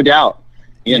 no doubt.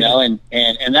 And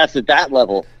that's at that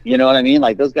level. You know what I mean?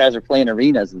 Like those guys are playing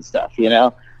arenas and stuff.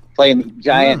 Playing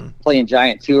giant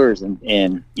tours and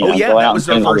going that out was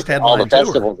and their first headline all the tour.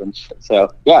 festivals and shit.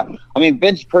 So yeah, I mean,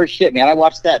 Binge Purge shit, man. I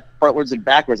watched that frontwards and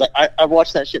backwards. I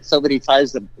watched that shit so many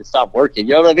times that it stopped working.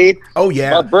 You know what I mean? Oh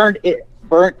yeah, I burnt it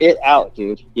out,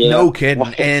 dude. No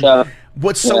kidding. And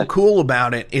what's so cool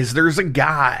about it is there's a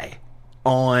guy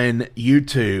on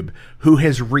YouTube who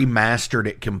has remastered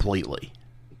it completely.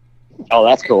 Oh,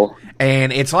 that's cool.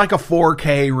 And it's like a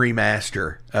 4K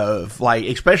remaster of, like,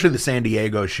 especially the San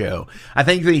Diego show. I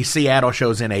think the Seattle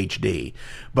show's in HD.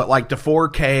 But, like, the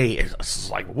 4K,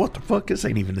 it's like, what the fuck? This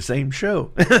ain't even the same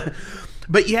show.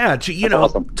 But, yeah,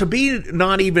 awesome. to be,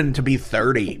 not even to be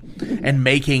 30 and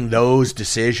making those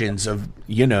decisions of,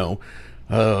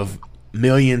 of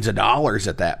millions of dollars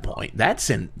at that point, that's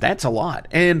a lot.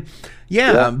 And,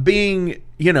 being...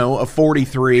 a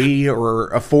 43 or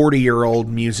a 40-year-old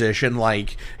musician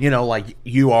like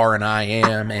you are and I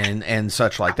am and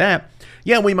such like that.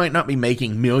 Yeah, we might not be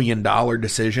making $1 million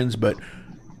decisions, but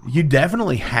you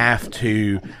definitely have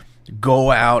to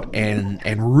go out and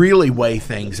really weigh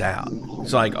things out.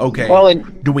 It's like, okay,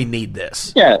 do we need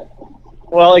this? Yeah.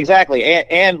 Well, exactly.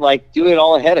 And like do it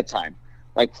all ahead of time.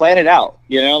 Like plan it out,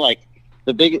 like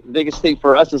the biggest thing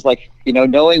for us is like,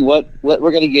 knowing what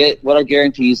we're going to get, what our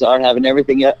guarantees are, having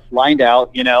everything lined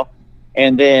out,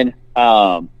 and then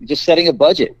just setting a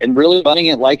budget and really running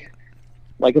it like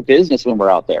a business when we're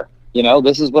out there.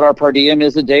 This is what our per diem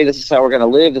is a day. This is how we're going to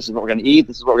live. This is what we're going to eat.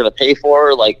 This is what we're going to pay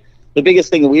for. Like the biggest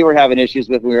thing that we were having issues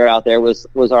with when we were out there was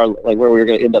our, like where we were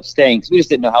going to end up staying. Cause we just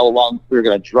didn't know how long we were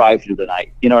going to drive through the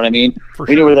night. You know what I mean?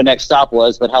 We knew where the next stop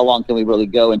was, but how long can we really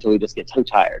go until we just get so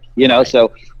tired, Right.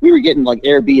 So we were getting like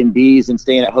Airbnbs and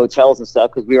staying at hotels and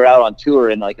stuff. Cause we were out on tour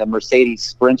in like a Mercedes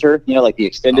Sprinter, like the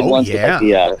extended ones, yeah.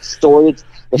 with like the storage.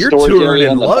 You're touring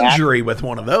in luxury with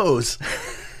one of those.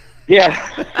 Yeah.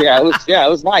 It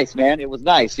was nice, man. It was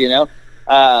nice,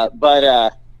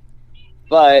 but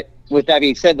with that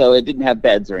being said, though, it didn't have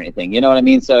beds or anything. You know what I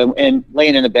mean? So, and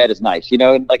laying in a bed is nice.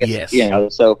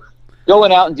 Yes. So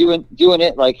going out and doing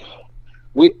it, like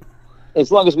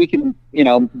as long as we can,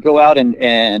 go out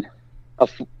and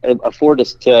afford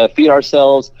to feed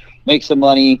ourselves, make some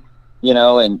money,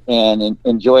 and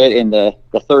enjoy it in the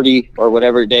 30 or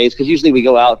whatever days. Because usually we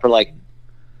go out for like,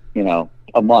 a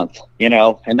month,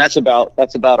 and that's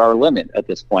about our limit at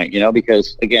this point,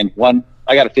 because again,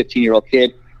 I got a 15-year-old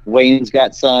kid. Wayne's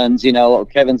got sons,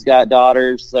 Kevin's got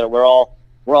daughters. So we're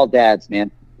all dads,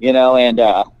 man, and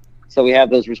so we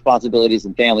have those responsibilities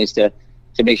and families to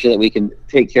make sure that we can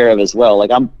take care of as well.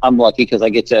 Like I'm lucky because I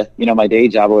get to, my day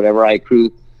job or whatever, I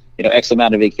accrue, X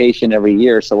amount of vacation every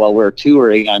year. So while we're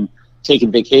touring, I'm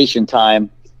taking vacation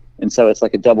time. And so it's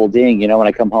like a double ding, when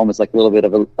I come home, it's like a little bit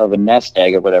of a nest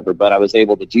egg or whatever, but I was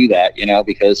able to do that,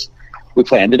 because we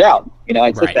planned it out.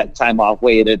 I took that time off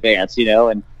way in advance,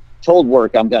 and told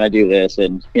work I'm going to do this,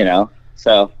 and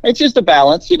so it's just a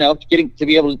balance, getting to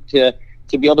be able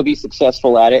to be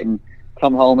successful at it and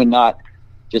come home and not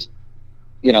just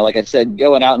like I said,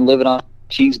 going out and living on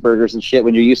cheeseburgers and shit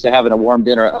when you're used to having a warm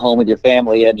dinner at home with your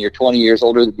family and you're 20 years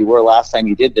older than you were last time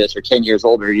you did this, or 10 years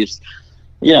older. You just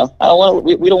I don't want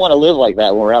to. We don't want to live like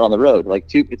that when we're out on the road. Like,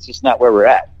 it's just not where we're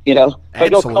at. you know.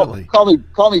 But Absolutely.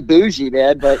 don't call me bougie,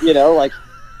 man. But you know, like,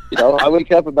 you know, I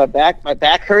wake up and my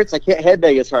back hurts. I can't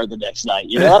headbang as hard the next night.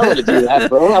 You know, I don't want to do that,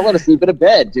 bro. I want to sleep in a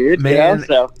bed, dude. Man, you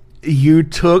know? So you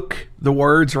took the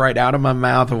words right out of my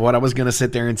mouth of what I was going to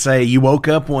sit there and say. You woke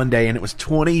up one day and it was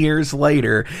 20 years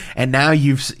later, and now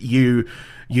you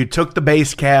took the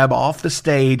bass cab off the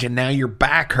stage, and now your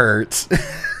back hurts.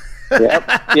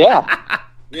 Yeah.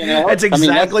 You know, that's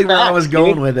exactly where I was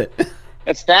going with it.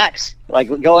 It's facts. Like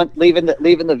leaving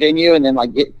the venue, and then like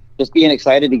just being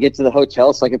excited to get to the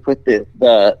hotel so I could put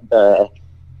the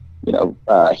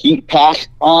heat pack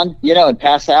on, you know, and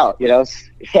pass out, you know.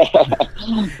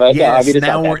 But yes, I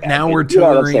mean, now we're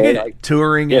touring,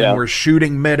 you know? And we're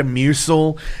shooting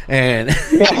Metamucil and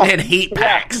and heat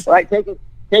packs. Right,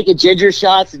 taking ginger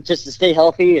shots and just to stay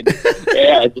healthy, and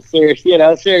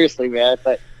seriously, man.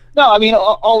 But no, I mean,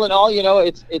 all in all, you know,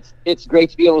 it's great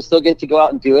to be able to still get to go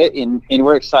out and do it, and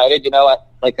we're excited, you know.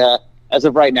 As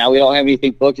of right now, we don't have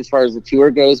anything booked as far as the tour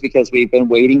goes because we've been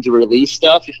waiting to release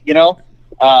stuff, you know.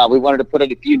 We wanted to put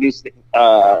a few new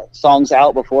songs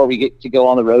out before we get to go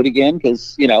on the road again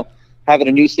because, you know, having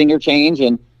a new singer change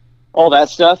and all that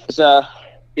stuff is,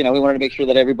 you know, we wanted to make sure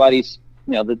that everybody's,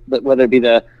 you know, whether it be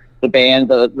the band,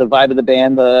 the vibe of the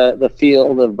band, the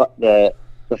feel, the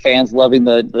fans loving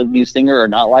the new singer or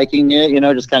not liking it, you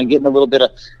know, just kind of getting a little bit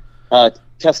of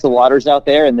test the waters out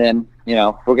there. And then, you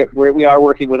know, we are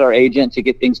working with our agent to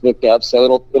get things booked up.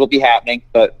 So it'll be happening,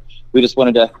 but we just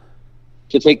wanted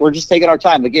we're just taking our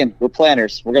time. Again, we're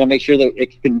planners. We're going to make sure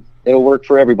that it'll work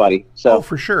for everybody. So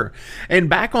for sure. And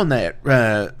back on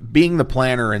that, being the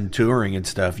planner and touring and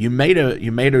stuff, you made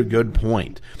a good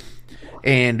point.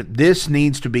 And this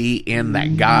needs to be in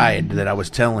that guide that I was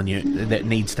telling you that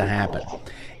needs to happen.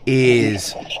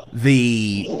 Is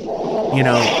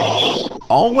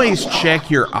always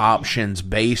check your options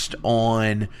based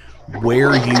on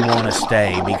where you want to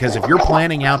stay. Because if you're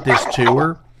planning out this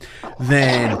tour,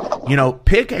 then, you know,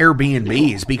 pick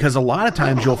Airbnbs, because a lot of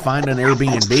times you'll find an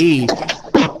Airbnb,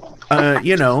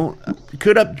 you know,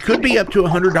 could be up to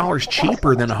 $100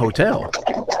 cheaper than a hotel.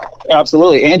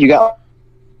 Absolutely. And you got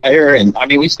here, and I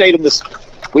mean, we stayed in this.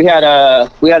 We had a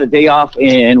day off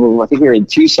I think we were in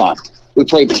Tucson. We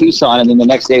played Tucson, and then the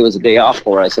next day was a day off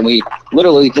for us, and we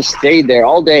literally just stayed there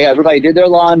all day. Everybody did their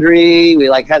laundry. We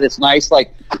like had this nice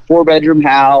 4-bedroom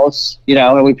house, you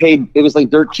know, and we paid. It was like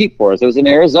dirt cheap for us. It was in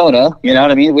Arizona, you know what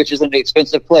I mean, which is an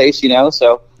expensive place, you know.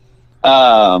 So,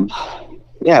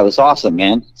 yeah, it was awesome,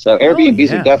 man. So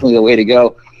Airbnbs are definitely the way to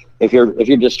go if you're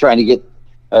just trying to get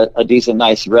a decent,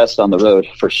 nice rest on the road,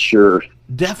 for sure.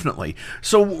 Definitely.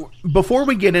 So before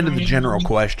we get into the general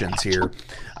questions here,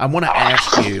 I want to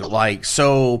ask you,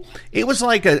 so it was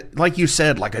like you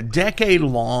said, like a decade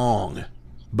long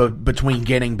between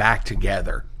getting back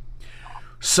together.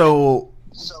 So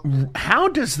how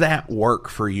does that work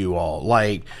for you all?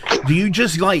 Like, do you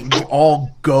just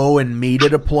all go and meet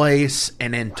at a place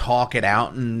and then talk it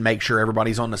out and make sure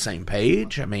everybody's on the same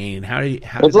page? I mean, how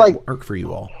does that work for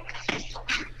you all?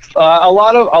 A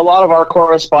lot of our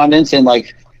correspondence and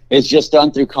is just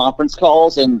done through conference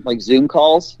calls and Zoom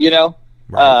calls, you know,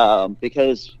 right.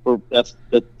 Because that's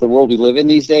the world we live in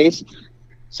these days.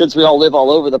 Since we all live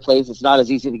all over the place, it's not as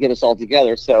easy to get us all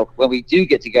together. So when we do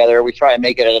get together, we try and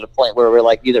make it at a point where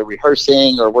we're either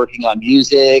rehearsing or working on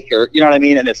music, or you know what I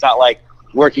mean. And it's not like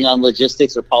working on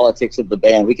logistics or politics of the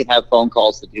band. We can have phone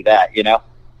calls to do that, you know.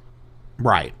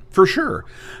 Right, for sure.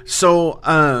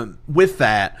 So with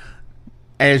that,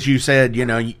 as you said, you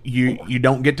know, you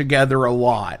don't get together a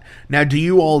lot. Now, do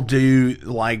you all do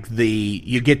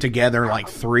you get together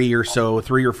 3 or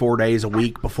 4 days a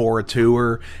week before a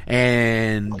tour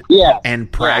and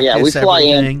practice we fly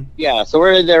everything? In. Yeah, so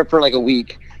we're in there for a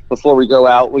week before we go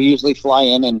out. We usually fly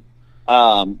in and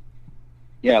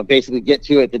you know, basically get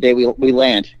to it the day we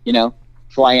land, you know,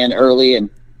 fly in early, and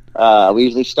we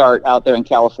usually start out there in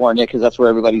California because that's where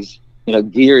everybody's, you know,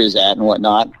 gear is at and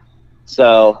whatnot.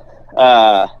 So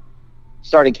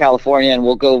start in California, and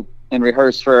we'll go and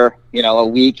rehearse for, you know, a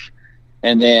week,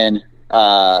 and then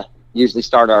usually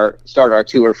start our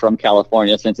tour from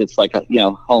California, since it's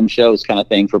home shows kind of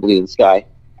thing for Blue the Sky.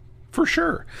 For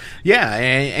sure. Yeah,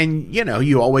 and you know,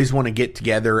 you always want to get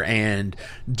together and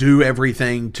do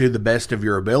everything to the best of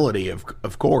your ability,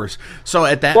 of course. So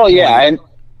at that point, and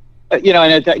you know,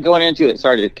 and going into it,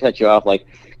 sorry to cut you off,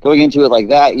 going into it like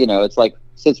that, you know, it's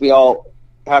since we all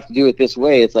have to do it this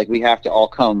way, it's we have to all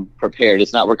come prepared.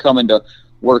 It's not we're coming to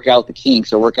work out the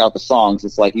kinks or work out the songs.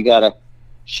 It's you got to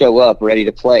show up ready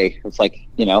to play. It's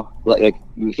you know,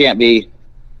 you can't be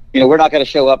we're not going to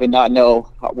show up and not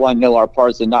know our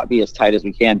parts and not be as tight as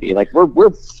we can be. Like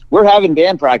we're having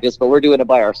band practice, but we're doing it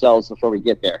by ourselves before we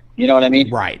get there. You know what I mean?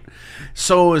 Right.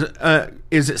 So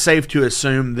is it safe to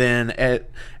assume then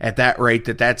at that rate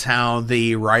that's how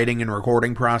the writing and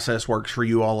recording process works for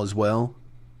you all as well?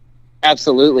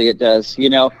 Absolutely, it does.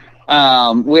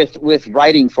 With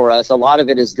writing for us, a lot of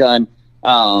it is done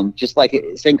just like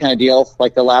same kind of deal.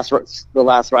 Like the last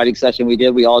writing session we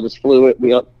did, we all just flew it.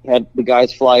 We had the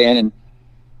guys fly in and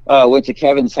went to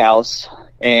Kevin's house.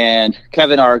 And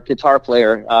Kevin, our guitar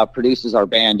player, produces our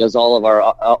band, does all of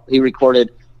our. He recorded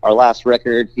our last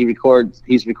record.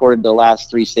 He's recorded the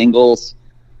last 3 singles.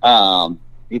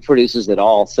 He produces it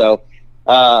all. So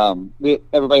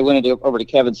everybody went over to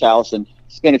Kevin's house and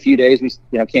spent a few days. We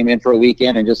came in for a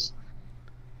weekend and just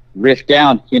riff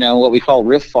down, what we call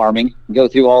riff farming. Go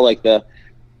through all the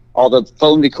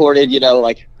phone recorded,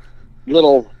 like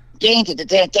little, like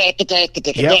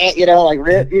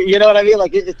riff, you know what I mean?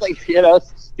 Like it's like,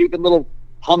 stupid little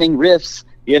humming riffs,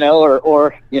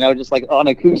 or just like on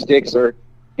acoustics or,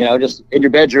 just in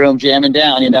your bedroom jamming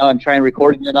down, and trying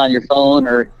recording it on your phone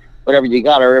or whatever you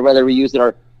got, or whether we use it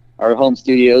our home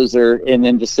studios and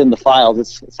then just send the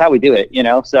files. It's how we do it,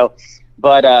 so,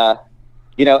 but,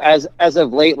 as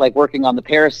of late, like working on the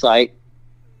Parasite,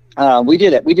 we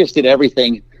just did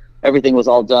everything. Everything was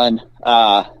all done,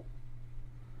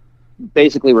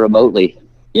 basically remotely.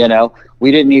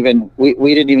 We didn't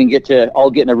even get to all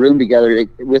get in a room together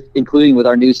including with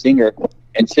our new singer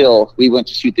until we went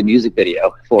to shoot the music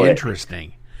video for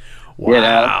Interesting.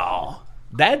 Wow.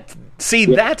 That's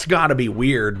gotta be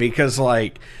weird because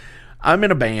like I'm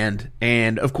in a band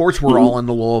and of course we're all in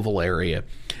the Louisville area.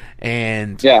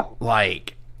 And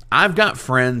like I've got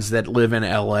friends that live in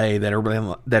LA that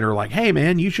are like, hey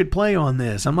man, you should play on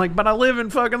this. I'm like, but I live in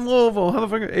fucking Louisville. How the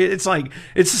fuck? It's like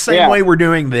it's the same way we're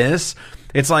doing this.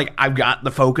 It's like I've got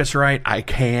the focus right. I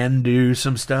can do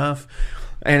some stuff,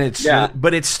 and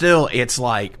but it's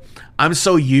like I'm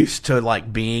so used to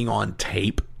like being on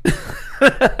tape,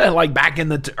 like back in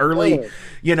the early,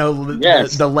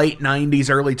 the late '90s,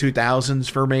 early 2000s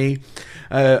for me.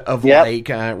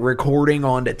 Recording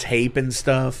onto tape and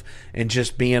stuff and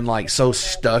just being like so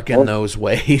stuck in those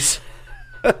ways.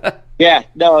 It's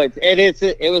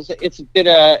been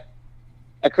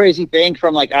a crazy thing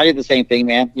from like, I did the same thing,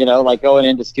 man, like going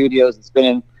into studios and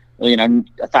spending,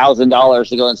 $1,000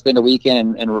 to go and spend a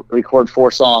weekend and record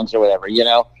 4 songs or whatever,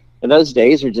 and those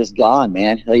days are just gone,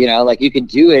 man. Like you could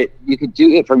do it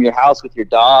from your house with your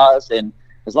DAWs. And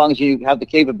as long as you have the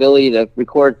capability to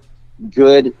record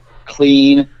good,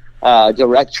 clean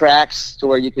direct tracks to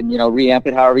where you can reamp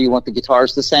it however you want the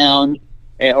guitars to sound,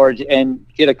 and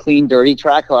get a clean dirty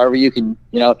track however you can,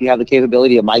 if you have the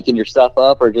capability of miking your stuff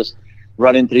up or just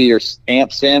running through your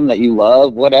amp sim that you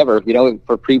love, whatever,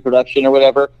 for pre-production or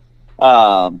whatever.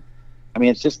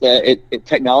 It's just that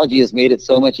technology has made it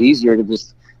so much easier to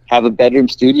just have a bedroom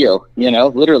studio,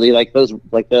 literally like those,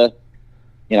 like the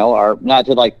are not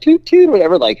to like toot toot or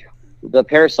whatever, like the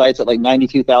Parasite's at like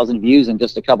 92,000 views in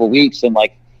just a couple weeks, and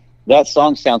like that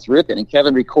song sounds ripping. And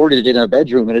Kevin recorded it in a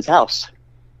bedroom in his house.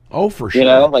 Oh, for sure.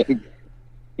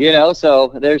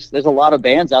 So there's a lot of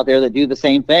bands out there that do the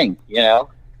same thing.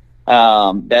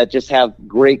 That just have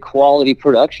great quality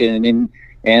production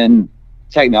and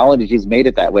technology's made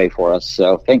it that way for us.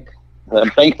 So I'm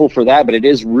thankful for that. But it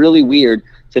is really weird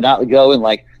to not go and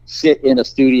like sit in a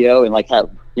studio and like have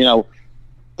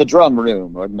the drum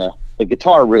room or the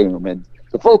guitar room, and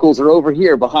the vocals are over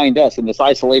here behind us in this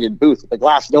isolated booth with the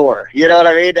glass door. You know what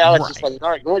I mean? Now it's just like,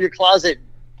 all right, go in your closet,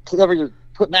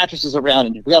 put mattresses around,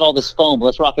 and we got all this foam.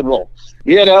 Let's rock and roll.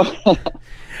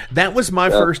 That was my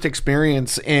first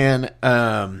experience in.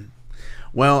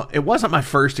 Well, it wasn't my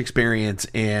first experience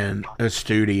in a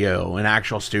studio, an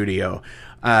actual studio.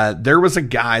 There was a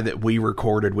guy that we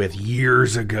recorded with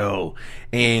years ago,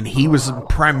 and he was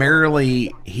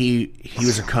primarily he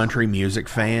was a country music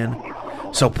fan.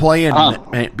 So playing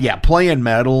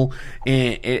metal,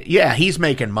 and he's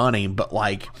making money, but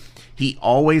like he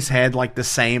always had like the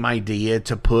same idea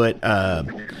to put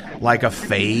like a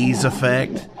phase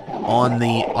effect on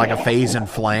a phase and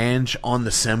flange on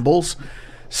the cymbals.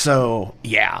 So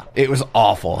yeah, it was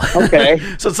awful. Okay.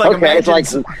 So it's like, it's like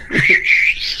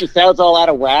it sounds all out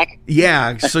of whack.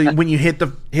 Yeah. So when you hit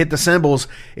the cymbals,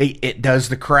 it does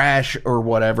the crash or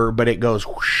whatever, but it goes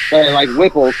whoosh. Like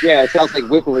whipples. Yeah, it sounds like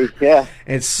whipply. Yeah.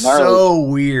 It's gnarly. So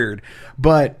weird.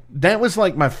 But that was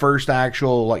like my first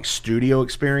actual like studio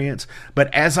experience.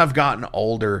 But as I've gotten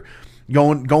older,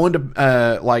 going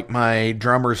to like my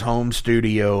drummer's home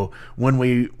studio, when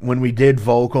we did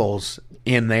vocals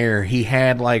in there, he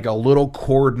had like a little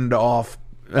cordoned off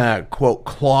quote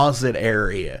closet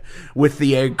area with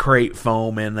the egg crate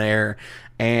foam in there,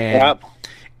 and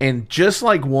and just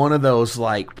like one of those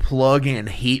like plug-in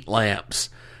heat lamps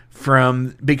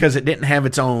because it didn't have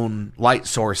its own light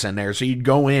source in there, so you'd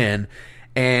go in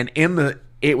and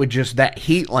it would just, that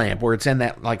heat lamp where it's in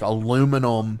that like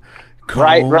aluminum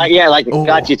cone. Right, yeah, like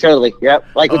got you totally. Yep,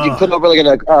 like when you put over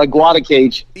like a guava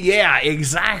cage. Yeah,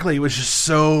 exactly. It was just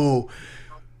so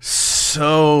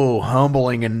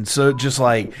humbling, and so just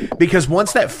like, because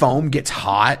once that foam gets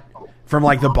hot from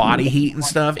like the body heat and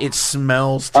stuff, it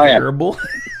smells terrible.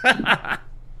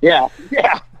 Yeah.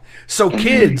 So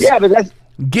kids, but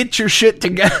get your shit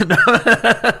together.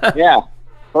 Yeah,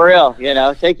 for real.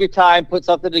 Take your time, put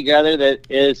something together that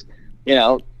is,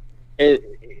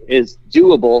 is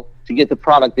doable to get the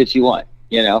product that you want.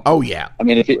 Oh yeah. I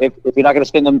mean, if you're not going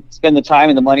to spend the time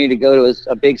and the money to go to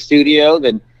a big studio,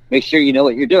 then make sure you know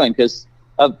what you're doing, because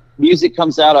music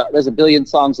comes out. There's a billion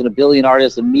songs and a billion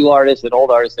artists and new artists and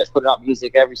old artists that's putting out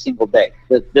music every single day.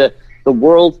 The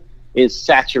world is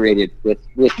saturated with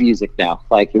music now,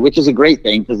 which is a great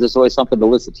thing because there's always something to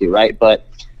listen to, right? But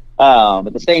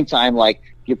at the same time, like,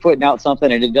 if you're putting out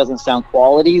something and it doesn't sound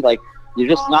quality, like, you're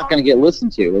just not going to get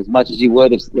listened to as much as you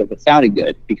would if it sounded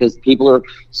good, because people are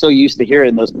so used to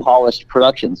hearing those polished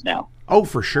productions now. Oh,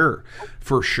 for sure.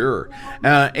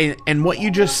 And what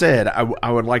you just said,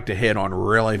 I would like to hit on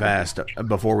really fast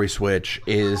before we switch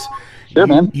is, sure,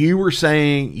 man.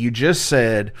 You just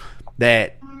said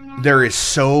that there is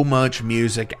so much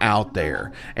music out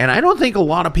there, and I don't think a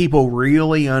lot of people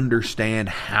really understand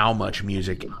how much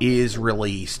music is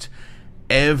released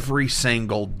every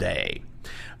single day,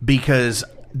 because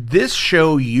this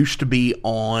show used to be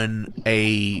on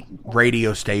a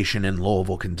radio station in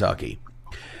Louisville, Kentucky.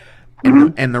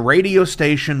 And the radio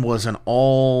station was an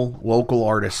all local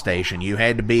artist station. You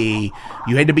had to be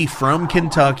from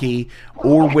Kentucky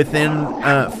or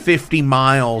within 50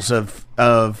 miles of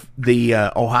the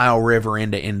Ohio River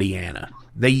into Indiana.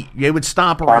 They would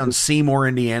stop around Seymour,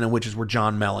 Indiana, which is where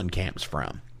John Mellencamp's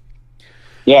from.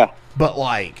 Yeah. But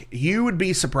like, you would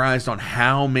be surprised on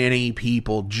how many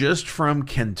people just from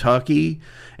Kentucky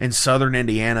and southern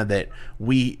Indiana that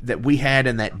we had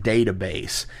in that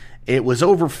database. It was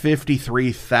over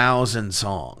 53,000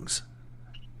 songs.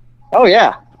 Oh,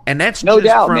 yeah. And that's no just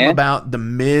doubt, from man. about the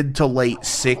mid to late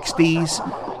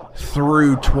 60s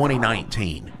through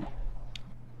 2019.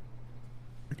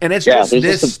 And it's just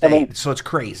this state, so it's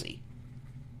crazy.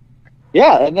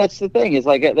 Yeah, and that's the thing. Is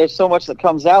like, there's so much that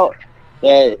comes out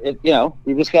that,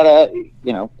 you just got to,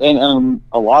 and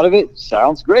a lot of it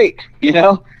sounds great,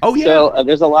 Oh, yeah. So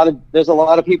there's a lot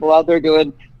of people out there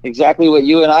doing exactly what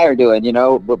you and I are doing,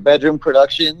 bedroom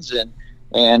productions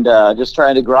and just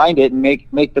trying to grind it and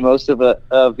make the most of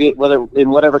it, whether in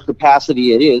whatever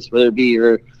capacity it is, whether it be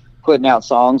you're putting out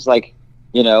songs like,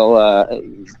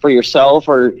 for yourself,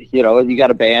 or, you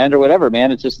got a band or whatever,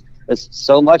 man. It's just, there's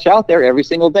so much out there every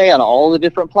single day on all the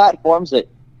different platforms that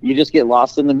you just get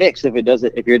lost in the mix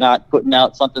if you're not putting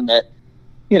out something that,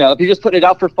 if you just put it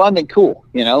out for fun, then cool,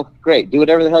 great, do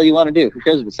whatever the hell you want to do. Who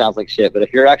cares if it sounds like shit? But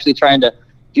if you're actually trying to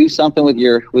do something with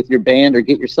your band or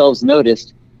get yourselves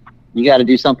noticed, you got to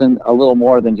do something a little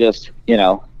more than just,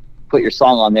 put your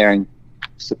song on there and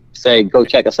say, go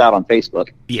check us out on Facebook.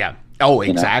 Yeah. Oh,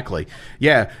 exactly.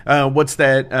 Yeah. What's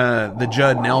that? The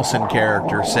Judd Nelson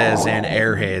character says in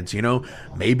Airheads,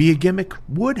 maybe a gimmick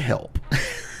would help.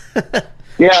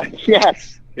 Yeah.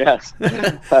 Yes.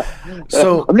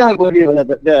 So I'm not going to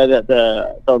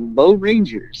the Lone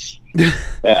Rangers.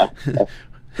 Yeah. You're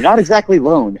not exactly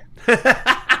lone.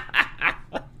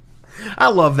 I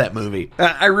love that movie.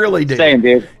 I really do. Same,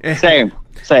 dude. Same.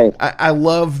 I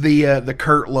love the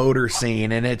Kurt Loder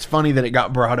scene, and it's funny that it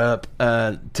got brought up. We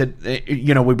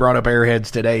brought up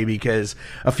Airheads today because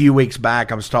a few weeks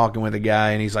back I was talking with a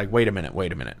guy, and he's like, "Wait a minute,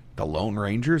 the Lone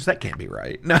Rangers? That can't be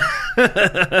right."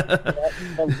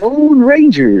 The Lone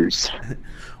Rangers.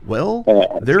 Well,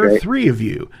 there are three of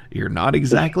you. You're not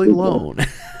exactly lone.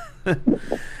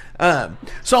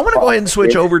 So I'm going to go ahead and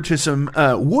switch over to some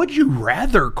would you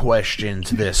rather questions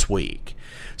this week.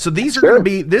 So these are going to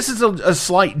be, this is a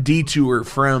slight detour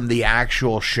from the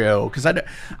actual show, because I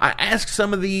ask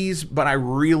some of these, but I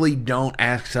really don't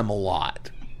ask them a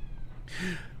lot.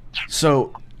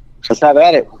 So let's have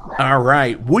at it. All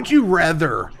right. Would you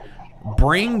rather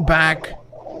bring back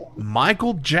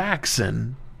Michael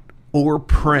Jackson or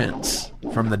Prince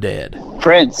from the dead?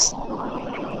 Prince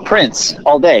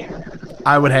all day.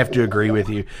 I would have to agree with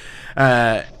you.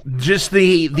 Just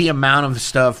the amount of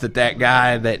stuff that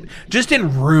guy, that just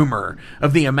in rumor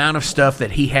of the amount of stuff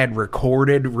that he had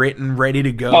recorded, written, ready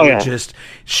to go, just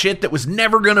shit that was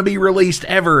never going to be released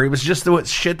ever. It was just the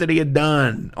shit that he had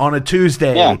done on a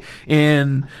Tuesday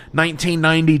in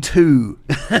 1992.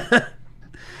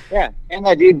 Yeah, and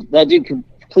that dude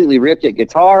completely ripped it.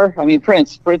 Guitar. I mean,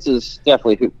 Prince is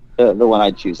definitely the one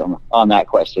I'd choose on that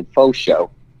question. Faux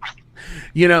show.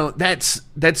 You know,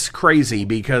 that's crazy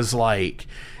because, like,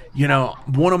 you know,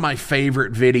 one of my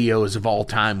favorite videos of all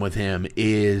time with him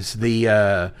is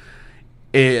is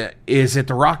at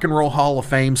the Rock and Roll Hall of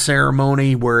Fame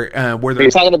ceremony where they're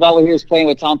talking about when he was playing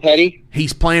with Tom Petty.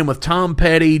 He's playing with Tom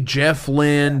Petty, Jeff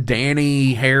Lynne,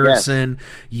 Danny Harrison.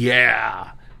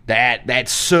 Yeah,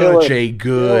 that's such a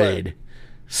good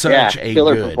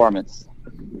performance.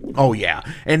 Oh yeah,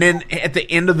 and then at the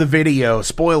end of the video,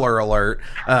 spoiler alert,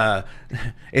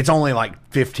 it's only like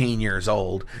 15 years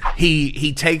old.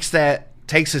 He takes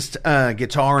his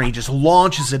guitar and he just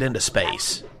launches it into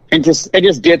space. And just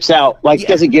dips out, like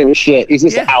doesn't give a shit. He's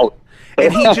just out.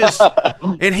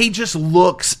 And he just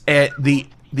looks at the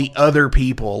other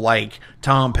people like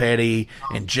Tom Petty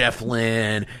and Jeff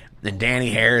Lynne and Danny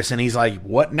Harrison. He's like,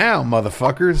 "What now,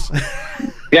 motherfuckers?"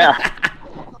 Yeah.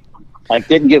 Like,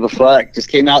 didn't give a fuck. Just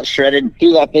came out shredded,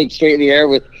 threw that thing straight in the air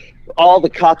with all the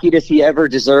cockiness he ever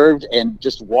deserved, and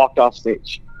just walked off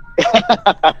stage.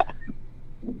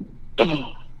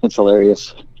 It's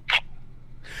hilarious.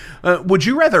 Would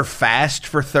you rather fast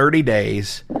for 30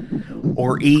 days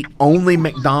or eat only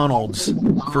McDonald's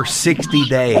for 60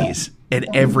 days at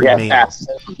every meal? Pass.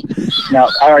 No,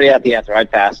 I already have the answer.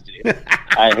 I'd pass, dude.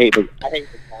 I hate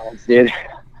McDonald's, dude.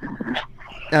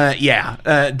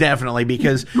 Definitely,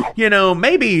 because, you know,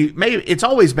 maybe it's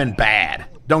always been bad.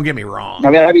 Don't get me wrong.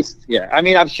 I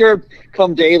mean, I'm sure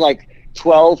come day like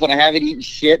 12 when I haven't eaten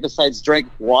shit besides drink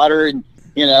water and,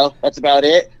 you know, that's about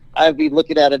it. I'd be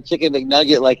looking at a chicken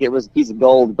McNugget like it was a piece of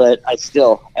gold, but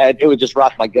it would just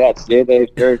rock my guts, dude.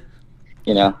 They're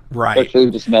you know, right. Their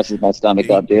food just messes my stomach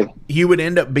up, dude. You would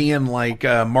end up being like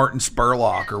Martin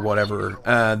Spurlock or whatever,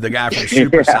 the guy from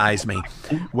Super Size Me,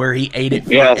 where he ate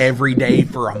it every day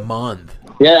for a month.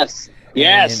 Yes.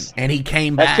 And he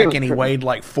came back and he weighed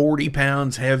like 40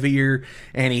 pounds heavier,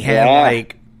 and he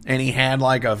had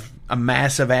like a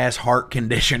massive ass heart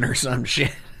condition or some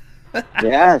shit.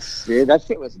 Yes, dude, that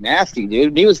shit was nasty,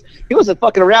 dude. He wasn't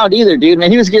fucking around either, dude.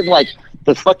 Man, he was getting like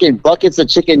the fucking buckets of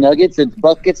chicken nuggets and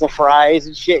buckets of fries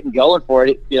and shit and going for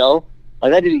it, you know.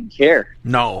 Like, I didn't even care.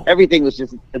 No. Everything was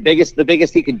just the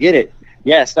biggest he could get it.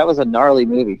 Yes, that was a gnarly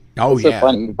movie. Oh, it's so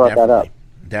funny you brought that up.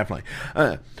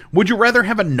 Definitely. Would you rather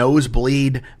have a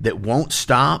nosebleed that won't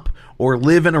stop or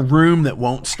live in a room that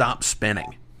won't stop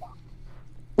spinning?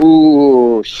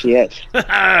 Ooh, shit.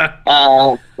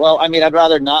 Well, I mean, I'd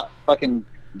rather not fucking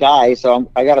die, so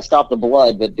I got to stop the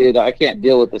blood. But, dude, I can't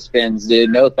deal with the spins,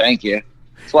 dude. No, thank you.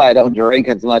 That's why I don't drink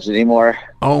as much anymore.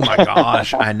 Oh, my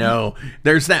gosh, I know.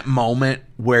 There's that moment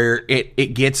where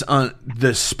it gets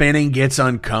the spinning gets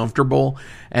uncomfortable,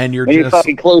 and you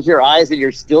fucking close your eyes and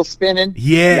you're still spinning?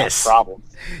 Yes. No problem.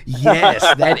 Yes,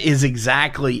 that is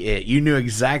exactly it. You knew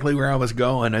exactly where I was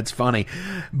going. It's funny.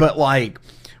 But, like,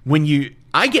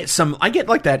 I get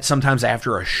like that sometimes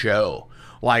after a show,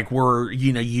 like where,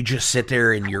 you know, you just sit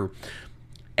there and you're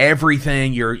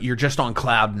just on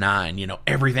cloud nine, you know,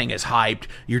 everything is hyped.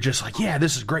 You're just like, yeah,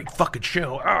 this is a great fucking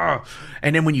show.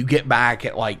 And then when you get back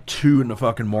at like 2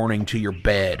 a.m. to your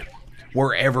bed,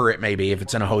 wherever it may be, if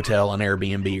it's in a hotel, an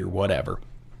Airbnb or whatever,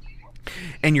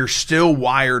 and you're still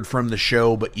wired from the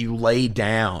show, but you lay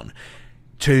down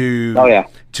to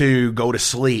go to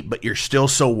sleep, but you're still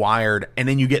so wired, and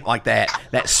then you get like that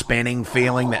spinning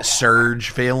feeling, that surge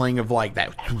feeling of like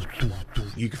that.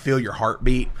 You can feel your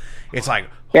heartbeat. It's like,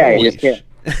 you just can't.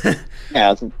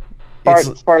 Yeah,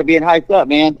 it's part of being hyped up,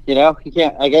 man. You know, you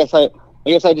can't. I guess I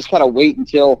just kind of wait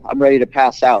until I'm ready to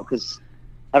pass out, because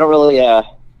I don't really,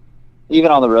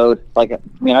 even on the road. Like, I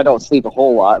mean, I don't sleep a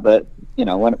whole lot, but you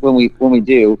know, when we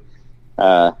do,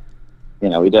 you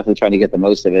know, we definitely trying to get the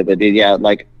most of it. But dude, yeah,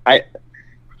 like I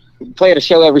play at a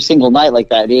show every single night like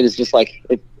that, dude. It's just like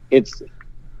it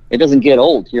doesn't get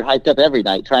old. You're hyped up every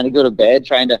night, trying to go to bed,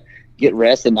 trying to get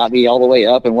rest and not be all the way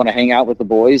up and want to hang out with the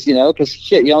boys, you know, because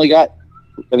shit, you only got,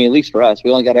 I mean, at least for us, we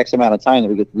only got X amount of time that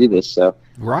we get to do this. So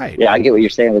right. Yeah, I get what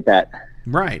you're saying with that.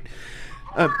 Right.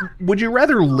 Would you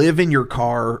rather live in your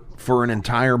car for an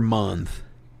entire month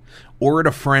or at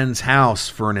a friend's house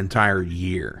for an entire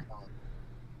year?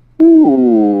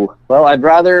 Ooh, well, I'd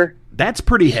rather. That's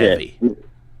pretty heavy.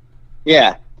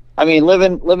 Yeah, I mean,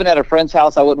 living at a friend's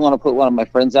house, I wouldn't want to put one of my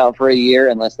friends out for a year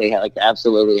unless they had like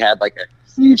absolutely had like a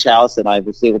huge house and I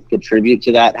was able to contribute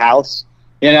to that house.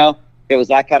 You know, if it was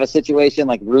that kind of situation,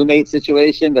 like roommate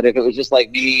situation. But if it was just like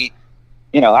me,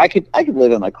 you know, I could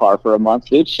live in my car for a month,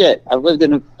 dude. Shit, I lived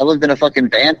in a fucking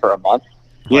van for a month.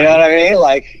 You know what I mean?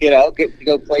 Like, you know,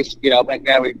 go place. You know, back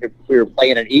then we were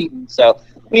playing and eating. So,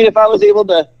 I mean, if I was able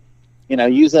to, you know,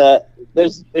 use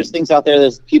there's things out there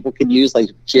that people can use, like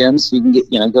gyms. You can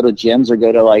get, you know, go to gyms or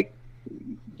go to like,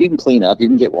 you can clean up, you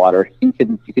can get water, you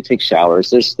can take showers.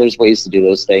 There's ways to do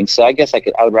those things. So I guess I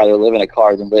would rather live in a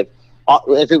car than live.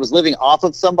 If it was living off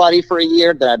of somebody for a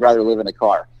year, then I'd rather live in a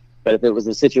car. But if it was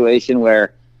a situation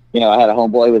where, you know, I had a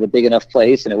homeboy with a big enough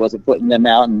place and it wasn't putting them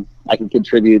out and I can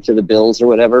contribute to the bills or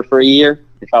whatever for a year,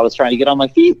 if I was trying to get on my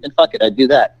feet, then fuck it, I'd do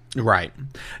that. Right.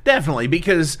 Definitely,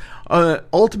 because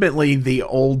ultimately the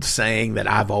old saying that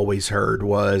I've always heard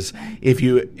was if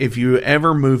you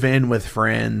ever move in with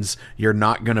friends, you're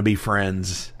not going to be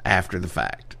friends after the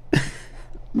fact.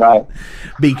 Right.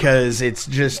 Because it's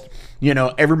just, you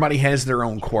know, everybody has their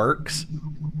own quirks.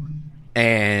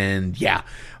 And yeah.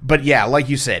 But yeah, like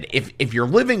you said, if you're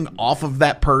living off of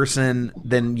that person,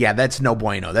 then yeah, that's no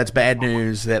bueno. That's bad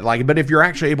news. But if you're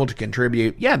actually able to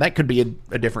contribute, yeah, that could be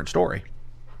a different story.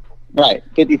 Right.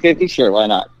 50-50, sure, why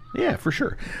not? Yeah, for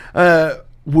sure.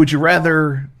 Would you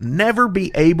rather never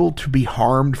be able to be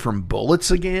harmed from bullets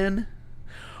again,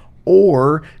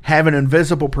 or have an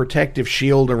invisible protective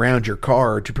shield around your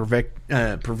car to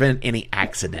prevent any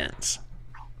accidents?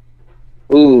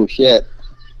 Ooh, shit.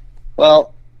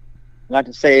 Well, not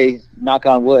to say, knock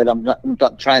on wood, I'm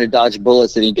not trying to dodge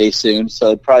bullets any day soon, so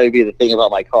it'd probably be the thing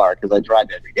about my car, because I drive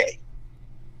every day.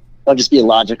 I'll just be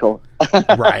illogical.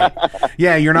 Right.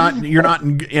 Yeah, you're not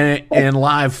in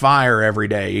live fire every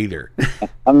day either.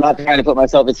 I'm not trying to put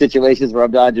myself in situations where I'm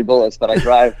dodging bullets, but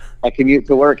I commute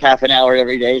to work half an hour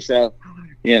every day, so,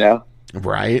 you know.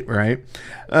 Right.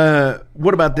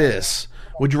 What about this?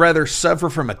 Would you rather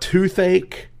suffer from a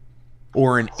toothache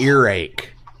or an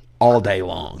earache all day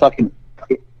long? Fucking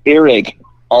earache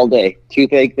all day.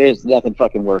 Toothache, there's nothing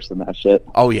fucking worse than that shit.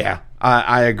 Oh, yeah.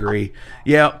 I agree.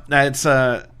 Yeah, that's...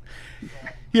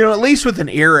 You know, at least with an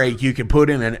earache, you can put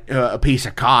in a piece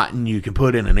of cotton, you can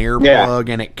put in an earplug,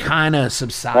 and it kind of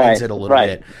subsides it a little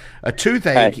bit. A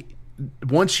toothache,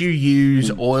 once you use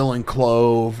oil and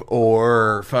clove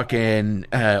or fucking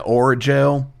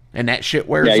Oragel, and that shit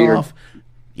wears off,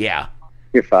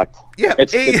 you're fucked. Yeah,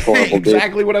 it's horrible,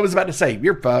 exactly what I was about to say.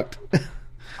 You're fucked.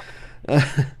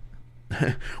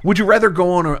 Would you rather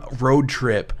go on a road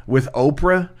trip with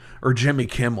Oprah or Jimmy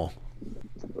Kimmel?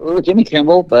 Jimmy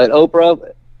Kimmel, but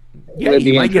Oprah... Yeah,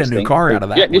 you might get a new car out of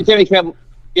that. Yeah, Jimmy Kimmel.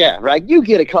 Yeah, right. You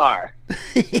get a car.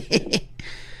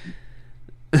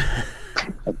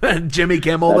 Jimmy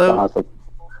Kimmel, That's though. Awesome.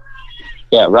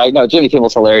 Yeah, right. No, Jimmy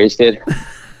Kimmel's hilarious, dude.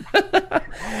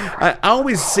 I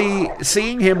always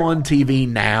seeing him on TV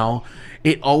now.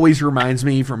 It always reminds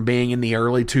me from being in the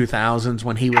early 2000s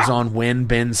when he was on Win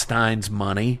Ben Stein's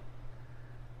Money.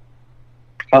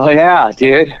 Oh yeah,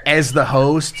 dude. As the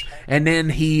host, and then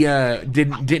he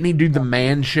didn't he do the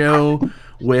Man Show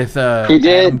with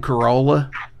Adam Carolla?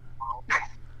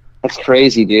 That's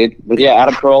crazy, dude. But yeah,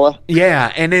 Adam Carolla.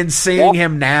 Yeah, and then seeing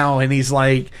him now, and he's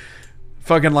like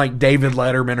fucking like David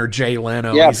Letterman or Jay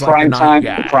Leno. Yeah, he's prime like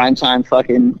time, prime time,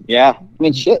 fucking yeah. I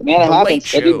mean, shit, man, it the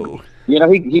happens. Late Show. You know,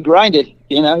 he grinded.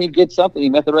 You know, he'd get something. He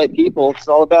met the right people. It's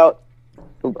all about.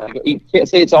 You can't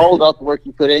say it's all about the work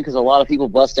you put in because a lot of people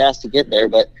bust ass to get there,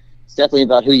 but it's definitely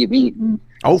about who you meet and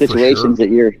situations that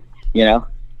you're, you know.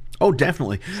 Oh,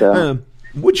 definitely. So,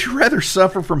 would you rather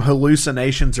suffer from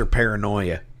hallucinations or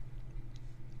paranoia?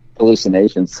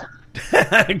 Hallucinations.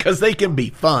 Because they can be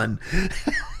fun.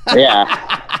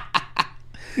 Yeah.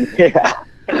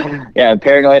 Yeah,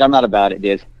 paranoid. I'm not about it,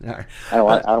 dude. Right. I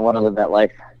don't want to live that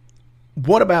life.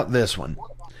 What about this one?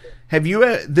 Have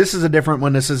you? This is a different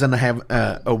one. This isn't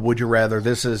a would you rather.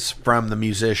 This is from the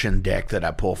musician deck that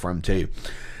I pull from too.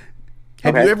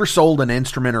 Have you ever sold an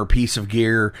instrument or piece of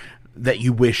gear that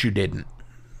you wish you didn't?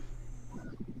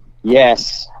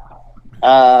 Yes.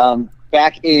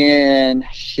 Back in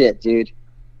dude,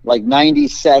 like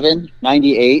 97,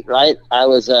 98, right? I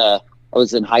was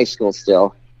in high school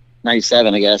still,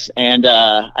 97, I guess, and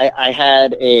I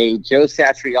had a Joe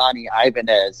Satriani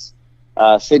Ibanez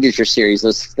signature series,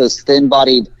 those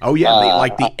thin-bodied. Oh yeah,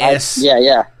 like the S. Yeah.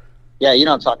 You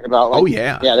know what I'm talking about. Like,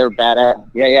 yeah, they were badass.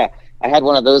 Yeah. I had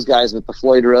one of those guys with the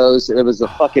Floyd Rose. It was a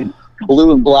fucking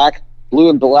blue and black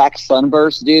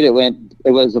sunburst, dude. It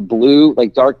was a blue,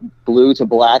 like dark blue to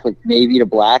black, like navy to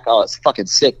black. Oh, it's fucking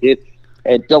sick, dude.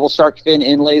 It had double shark fin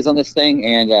inlays on this thing,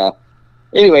 and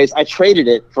anyways, I traded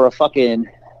it for a fucking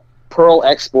Pearl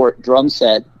Export drum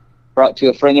set brought to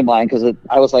a friend of mine because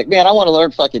I was like, man, I want to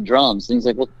learn fucking drums. And he's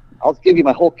like, well, I'll give you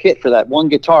my whole kit for that one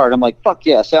guitar. And I'm like, fuck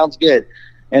yeah, sounds good.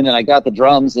 And then I got the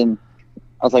drums, and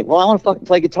I was like, well, I want to fucking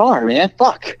play guitar, man.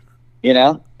 Fuck, you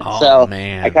know. Oh, so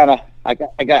man. I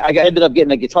ended up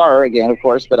getting a guitar again, of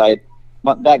course, but I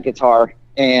want that guitar,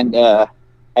 and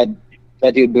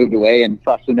that dude moved away, and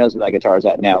fuck, who knows where that guitar is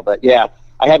at now. But yeah,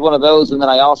 I had one of those, and then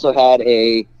I also had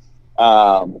there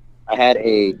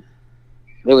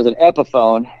was an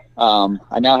Epiphone.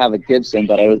 I now have a Gibson,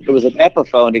 but it was an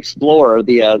Epiphone Explorer,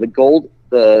 the gold,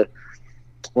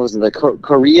 what was it, the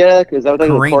Korea? Is that what they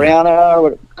call it? Koreana or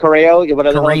what? Koreo? What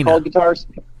are they called guitars?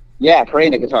 Yeah,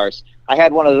 Koreana guitars. I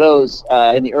had one of those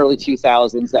in the early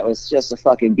 2000s. That was just a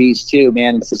fucking beast too,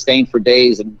 man. It sustained for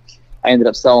days, and I ended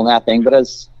up selling that thing. But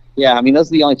those are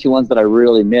the only two ones that I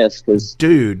really miss. Cause,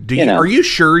 dude, are you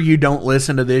sure you don't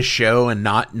listen to this show and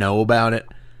not know about it?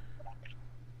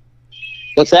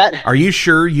 What's that? Are you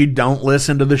sure you don't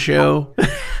listen to the show?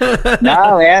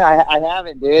 No, man, I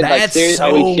haven't, dude. That's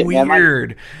so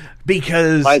weird.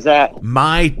 Because why is that?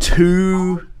 My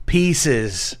two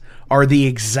pieces are the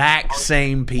exact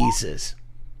same pieces.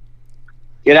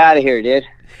 Get out of here, dude.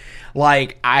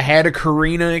 Like, I had a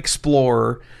Carina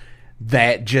Explorer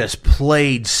that just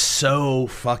played so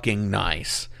fucking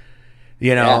nice.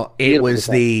 You know, it was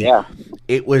the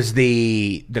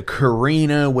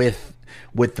Carina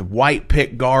with the white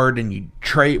pick guard, and we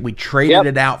traded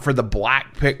it out for the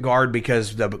black pick guard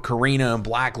because the Carina and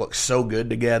black look so good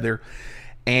together.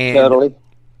 And totally.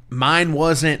 Mine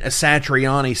wasn't a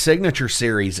Satriani Signature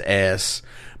Series S,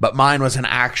 but mine was an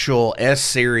actual S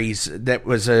Series that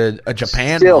was a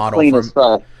Japan still model. Clean as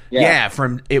fuck.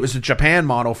 It was a Japan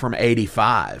model from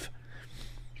 '85.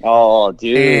 Oh,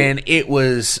 dude! And it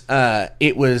was a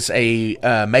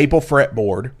maple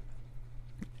fretboard,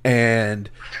 and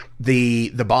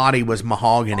the body was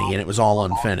mahogany, and it was all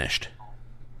unfinished.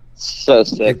 So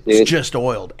sick, dude. It's just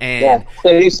oiled. And so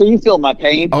you feel my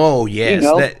pain? Oh yes, you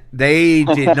know? that they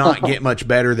did not get much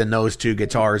better than those two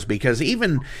guitars, because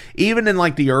even in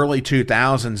like the early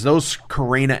 2000s, those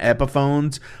Carina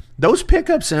Epiphones, those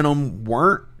pickups in them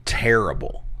weren't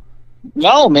terrible.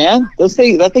 No, man,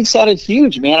 that thing sounded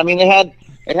huge, man. I mean, it had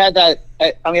that.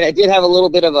 I mean, I did have a little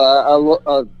bit of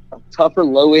a tougher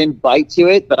low end bite to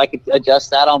it, but I could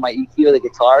adjust that on my EQ of the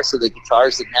guitar, so the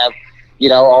guitars didn't have, you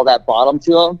know, all that bottom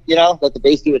to them, you know, let the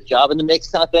bass do its job in the mix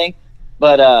kind of thing.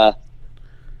 But,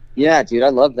 yeah, dude, I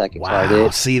love that guitar,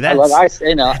 dude. See,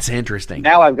 that's interesting.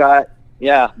 Now I've got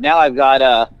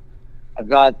the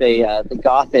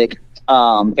Gothic,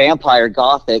 Vampire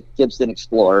Gothic Gibson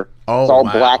Explorer. Oh, it's all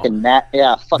black and matte.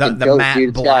 Yeah, fucking the dope, matte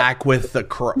dude. black with the,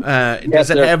 does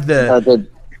it have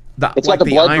it's got the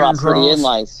blood drops for the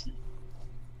inlays.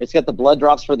 It's got the blood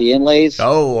drops for the inlays.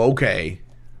 Oh, okay.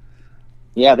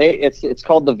 Yeah, it's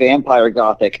called the Vampire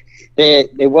Gothic. They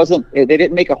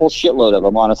didn't make a whole shitload of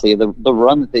them, honestly. The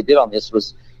run that they did on this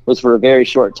was for a very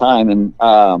short time, and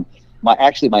my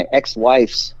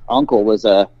ex-wife's uncle was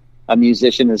a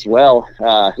musician as well,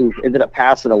 who ended up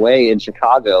passing away in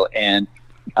Chicago, and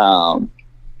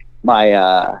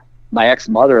my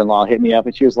ex-mother-in-law hit me up,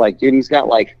 and she was like, dude, he's got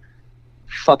like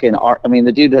fucking art. I mean,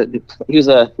 the dude, he was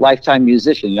a lifetime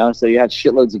musician, you know, so he had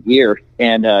shitloads of gear.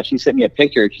 And she sent me a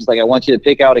picture. She's like, I want you to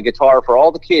pick out a guitar for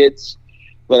all the kids.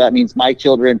 Well, that means my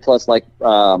children plus like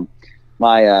my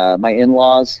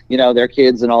in-laws, you know, their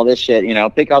kids and all this shit, you know,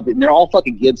 pick out. They're all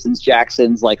fucking Gibsons,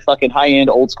 Jacksons, like fucking high-end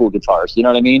old school guitars. You know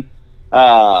what I mean?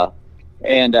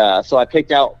 So I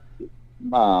picked out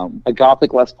a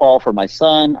Gothic Les Paul for my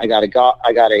son. I got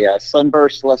a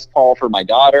Sunburst Les Paul for my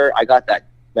daughter. I got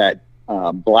that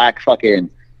black fucking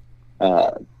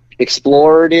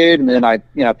Explorer, dude, and then I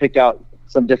picked out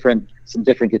some different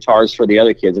guitars for the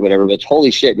other kids or whatever. But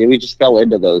holy shit, dude, we just fell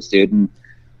into those, dude, and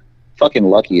fucking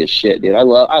lucky as shit, dude. I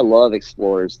love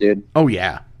Explorers, dude. Oh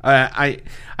yeah, I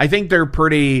think they're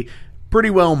pretty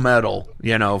well metal,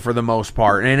 you know, for the most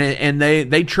part, and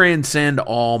they transcend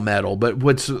all metal. But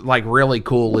what's like really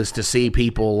cool is to see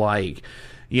people like,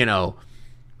 you know,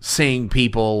 seeing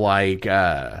people like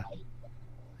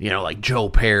you know, like Joe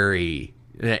Perry,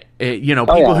 you know,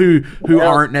 people who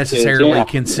aren't necessarily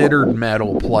considered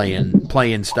metal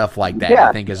playing stuff like that.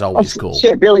 I think is always cool.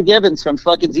 Shit, Billy Gibbons from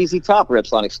fucking ZZ Top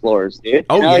rips on Explorers, dude.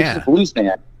 Oh, you know, yeah, he's a blues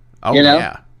man. Oh, you know?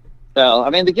 Yeah. So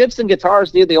I mean, the Gibson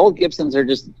guitars, dude. The old Gibsons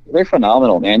they're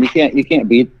phenomenal, man. You can't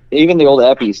beat even the old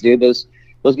Epis, dude. Those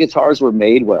guitars were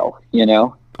made well, you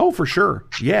know. Oh, for sure.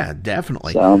 Yeah,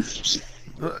 definitely. So,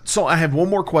 So I have one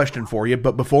more question for you,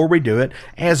 but before we do it,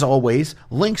 as always,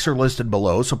 links are listed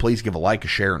below, so please give a like, a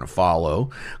share, and a follow.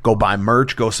 Go buy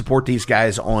merch, go support these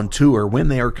guys on tour when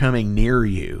they are coming near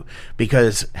you.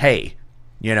 Because, hey,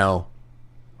 you know,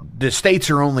 the states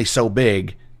are only so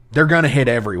big, they're going to hit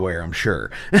everywhere, I'm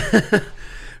sure.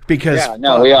 Because yeah,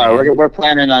 no, we are. We're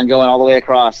planning on going all the way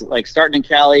across, like starting in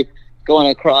Cali, going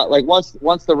across, like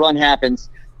once the run happens,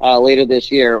 later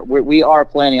this year, we are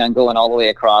planning on going all the way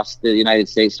across the United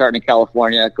States, starting in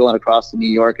California, going across to New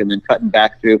York, and then cutting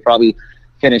back through, probably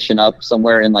finishing up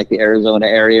somewhere in like the Arizona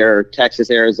area or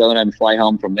Texas, Arizona, and fly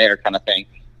home from there kind of thing,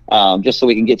 just so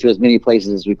we can get to as many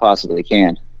places as we possibly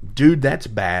can. Dude, that's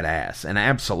badass, and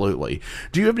absolutely.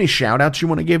 Do you have any shout-outs you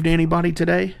want to give to anybody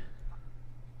today?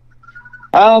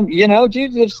 You know,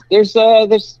 dude, there's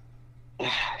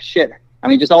shit. I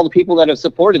mean, just all the people that have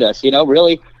supported us, you know,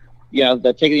 really, you know,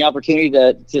 that taking the opportunity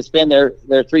to spend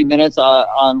their 3 minutes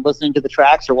on listening to the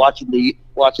tracks or watching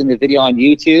the video on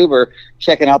YouTube or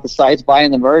checking out the sites,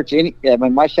 buying the merch. I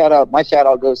mean, my shout out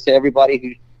goes to everybody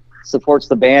who supports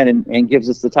the band and gives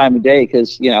us the time of day,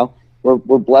 because, you know, we're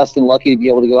blessed and lucky to be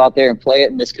able to go out there and play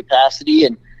it in this capacity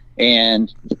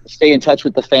and stay in touch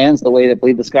with the fans the way that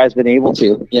Bleed the Sky's been able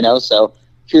to, you know. So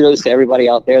kudos to everybody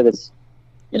out there that's,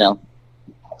 you know,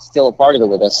 still a part of it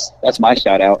with us. That's my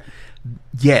shout out.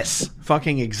 Yes,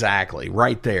 fucking exactly.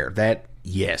 Right there.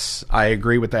 Yes, I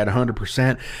agree with that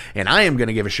 100%. And I am going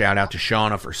to give a shout out to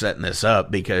Shauna for setting this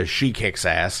up, because she kicks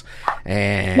ass.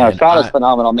 And no, Shauna's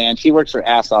phenomenal, man. She works her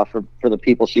ass off for the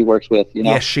people she works with, you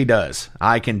know? Yes, she does.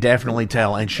 I can definitely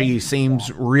tell. And she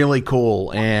seems really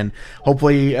cool. And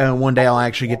hopefully one day I'll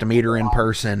actually get to meet her in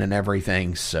person and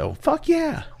everything. So, fuck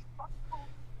yeah.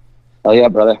 Oh, yeah,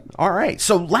 brother. All right.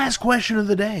 So, last question of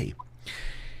the day.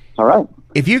 All right.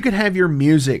 If you could have your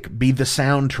music be the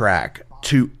soundtrack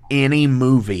to any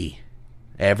movie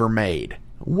ever made,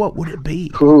 what would it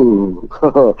be? Ooh.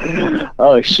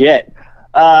 Oh, shit.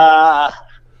 Like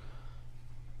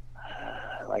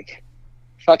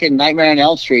fucking Nightmare on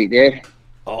Elm Street, dude.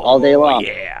 All day long.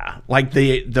 Yeah. Like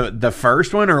the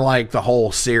first one, or like the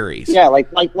whole series? Yeah, like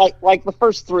the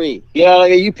first three. You know,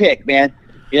 you pick, man.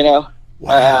 You know?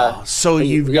 Wow. So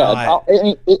you've got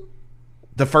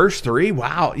the first three?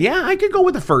 Wow. Yeah, I could go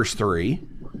with the first three.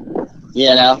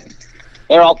 You know?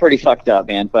 They're all pretty fucked up,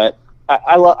 man. But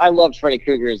I loved Freddy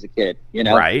Krueger as a kid. You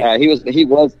know, right? He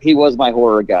was my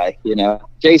horror guy. You know,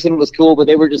 Jason was cool, but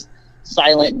they were just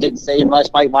silent, didn't say much.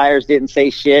 Mike Myers didn't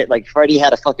say shit. Like Freddy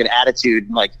had a fucking attitude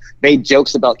and like made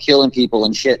jokes about killing people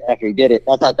and shit after he did it.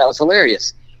 I thought that was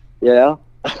hilarious. You know.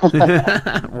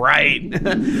 Right.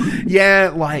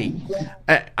 Yeah, like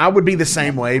I would be the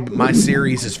same way, but my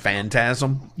series is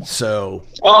Phantasm, so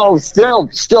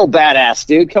still badass,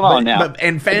 dude. Come on now.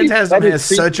 And Phantasm has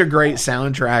such a great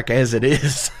soundtrack as it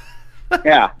is.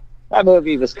 Yeah, that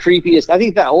movie was creepiest. I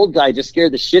think that old guy just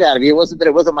scared the shit out of me. It wasn't that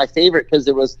it wasn't my favorite because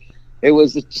it was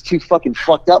just too fucking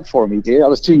fucked up for me, dude. I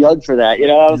was too young for that, you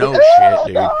know. I was shit,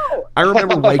 dude. No. I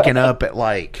remember waking up at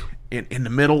like in the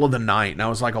middle of the night, and I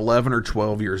was like 11 or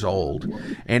 12 years old,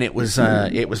 and it was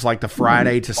like the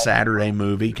Friday to Saturday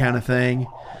movie kind of thing,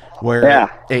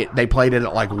 where they played it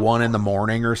at like 1 a.m.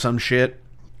 or some shit.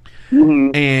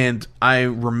 Mm-hmm. And I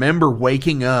remember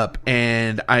waking up,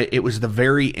 and it was the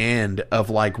very end of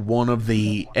like one of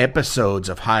the episodes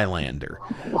of Highlander,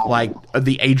 like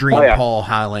the Adrian Paul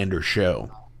Highlander show.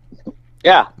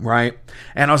 Yeah. Right?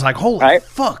 And I was like, holy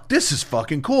fuck, this is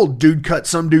fucking cool. Dude cut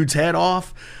some dude's head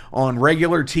off on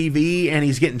regular TV, and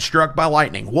he's getting struck by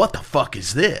lightning. What the fuck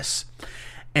is this?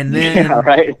 And then,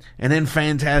 and then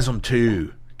Phantasm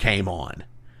 2 came on.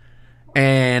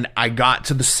 And I got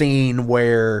to the scene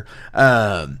where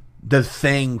the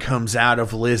thing comes out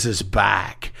of Liz's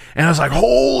back. And I was like,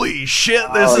 holy shit,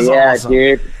 this is awesome.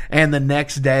 Dude. And the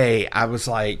next day, I was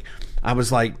like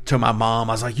to my mom,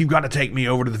 I was like, you got to take me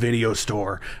over to the video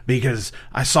store because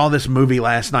I saw this movie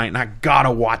last night and I got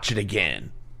to watch it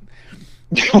again.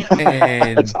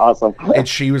 And that's awesome. And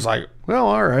she was like, well,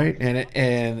 all right.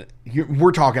 And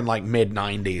we're talking like mid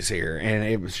 90s here. And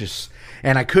it was just,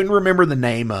 and I couldn't remember the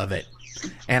name of it.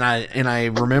 And I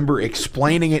remember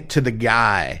explaining it to the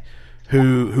guy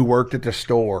who worked at the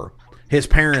store. His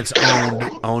parents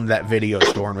owned that video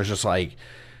store, and was just like,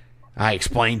 I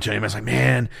explained to him, I was like,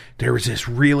 man, there was this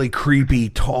really creepy,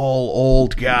 tall,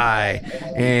 old guy,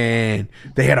 and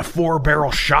they had a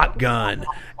 4-barrel shotgun,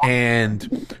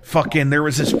 and fucking, there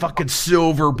was this fucking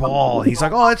silver ball. He's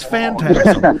like, oh, it's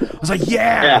Phantasm. I was like,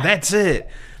 yeah, that's it.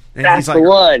 And that's he's like, the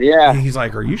one, yeah. He's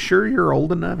like, are you sure you're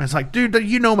old enough? I was like, dude,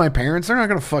 you know my parents. They're not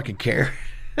going to fucking care.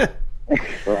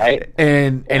 Right.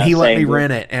 And he let me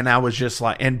rent it, and I was just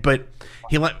like, but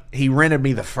he rented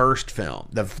me the first film,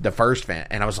 the first fan,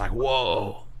 and I was like,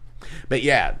 whoa. But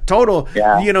yeah, total.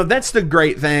 Yeah. You know, that's the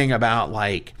great thing about,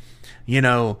 like, you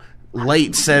know,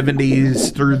 late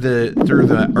 70s through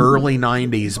the early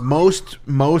 90s.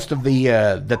 Most of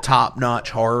the top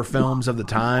notch horror films of the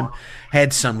time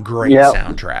had some great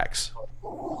soundtracks.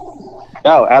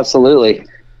 Oh, absolutely.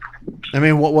 I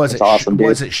mean, what was That's it? awesome,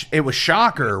 dude. It was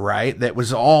Shocker, right? That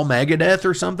was all Megadeth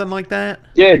or something like that.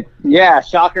 Dude, yeah,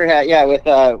 Shocker had with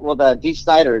the Dee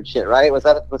Snider and shit, right? Was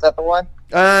that the one?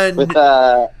 With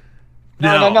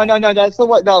No, that's the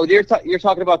one. No, you're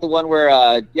talking about the one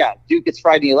where Duke gets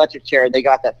fried in the electric chair, and they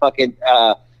got that fucking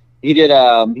he did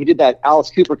that Alice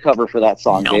Cooper cover for that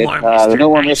song, dude. No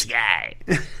More Mr. Guy.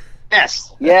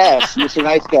 Yes, Mr.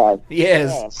 Nice Guy.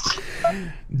 Yes.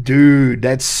 Dude,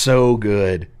 that's so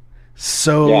good.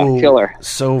 So killer.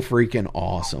 So freaking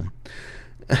awesome.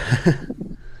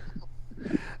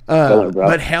 Killer, bro.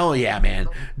 But hell yeah, man.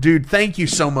 Dude, thank you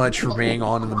so much for being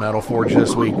on in the Metal Forge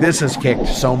this week. This has kicked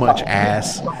so much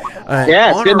ass.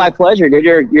 It's been my pleasure, dude.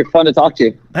 You're fun to talk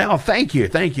to. Oh, thank you.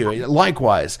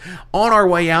 Likewise. On our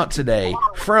way out today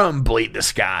from Bleed the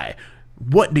Sky,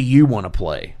 what do you want to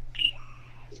play?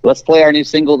 Let's play our new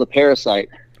single, The Parasite.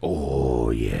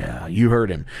 Oh, yeah. You heard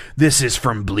him. This is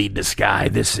from Bleed the Sky.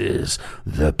 This is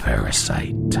The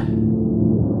Parasite.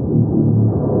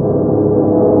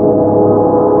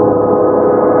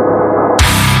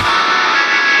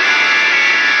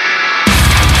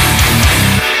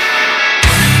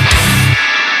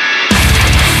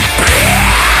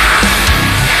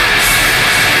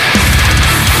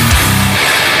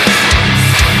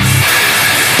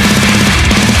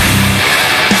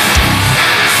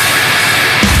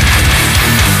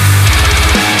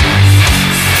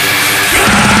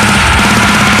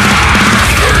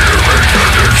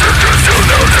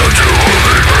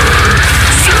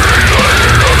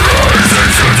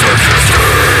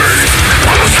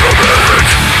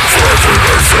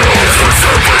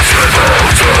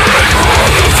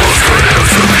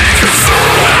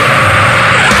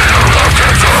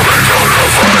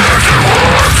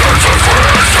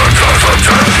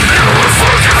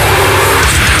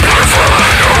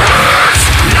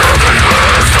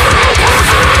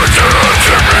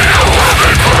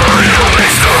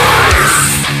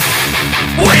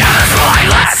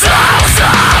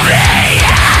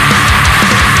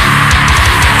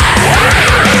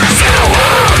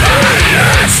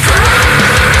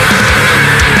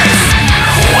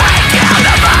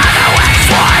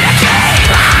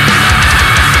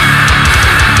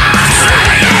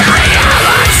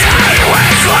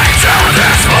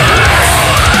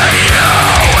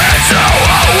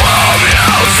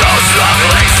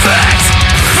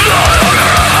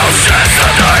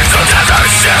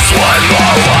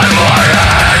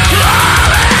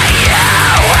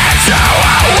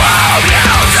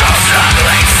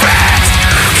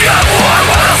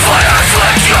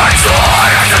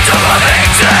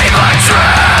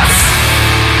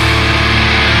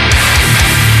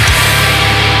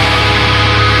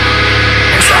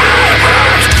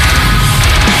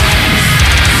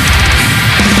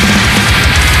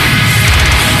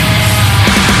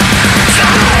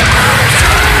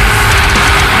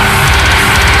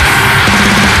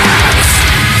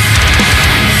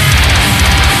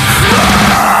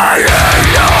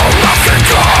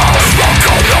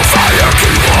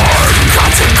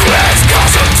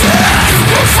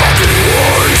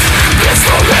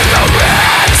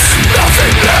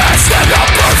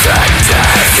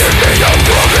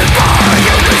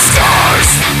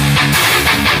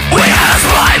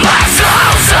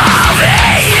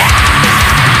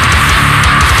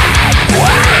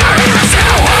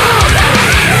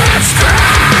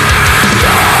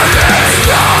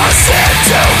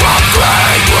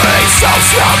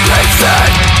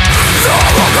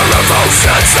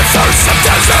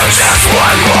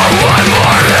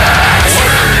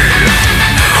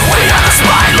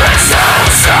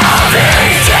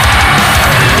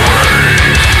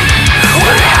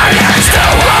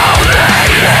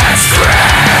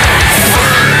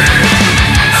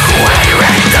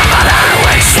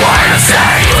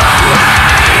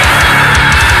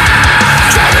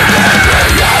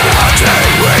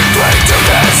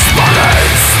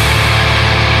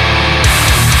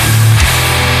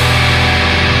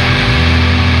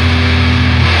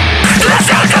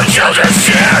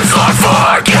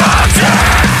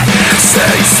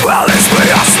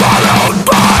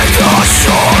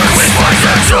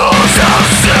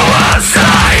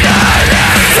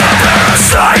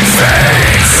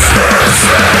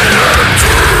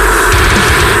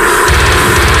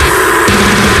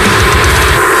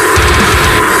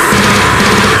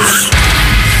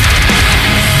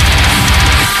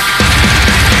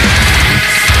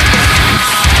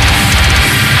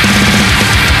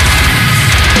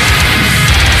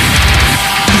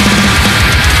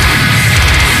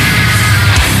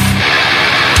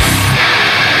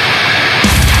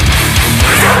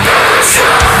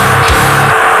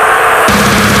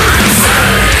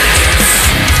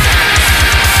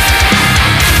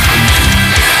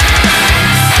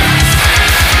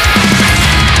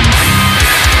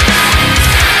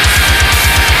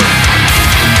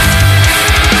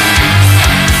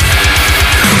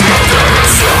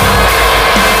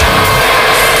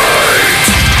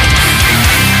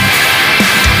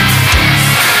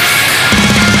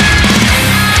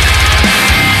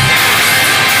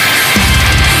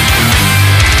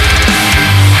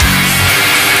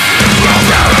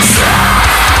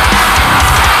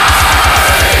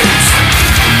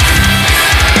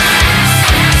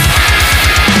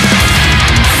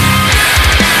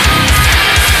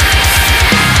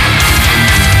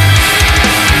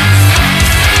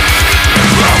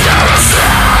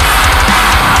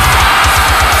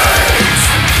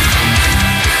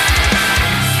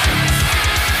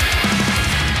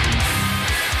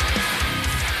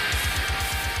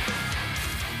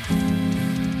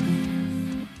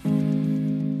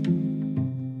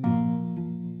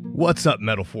 What's up,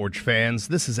 Metal Forge fans?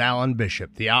 This is Alan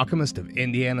Bishop, the alchemist of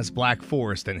Indiana's Black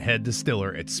Forest and head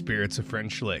distiller at Spirits of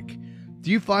French Lick.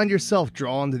 Do you find yourself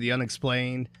drawn to the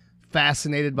unexplained,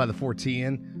 fascinated by the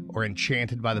Fortean, or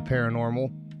enchanted by the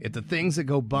paranormal? If the things that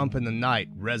go bump in the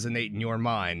night resonate in your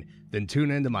mind, then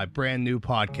tune into my brand new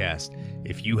podcast,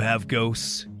 If You Have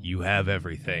Ghosts, You Have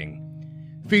Everything.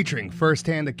 Featuring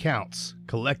first-hand accounts,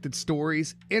 collected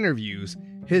stories, interviews,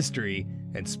 history,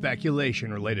 and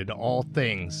speculation related to all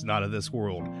things not of this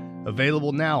world.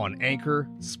 Available now on Anchor,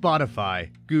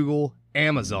 Spotify, Google,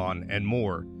 Amazon, and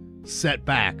more. Sit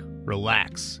back,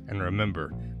 relax, and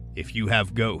remember, if you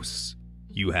have ghosts,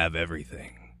 you have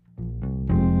everything.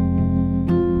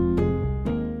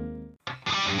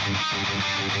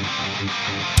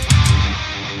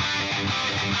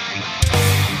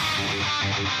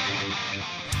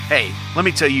 Hey, let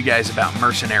me tell you guys about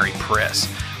Mercenary Press.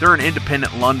 They're an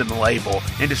independent London label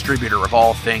and distributor of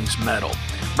all things metal.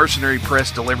 Mercenary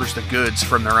Press delivers the goods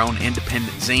from their own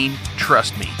independent zine.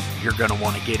 Trust me, you're going to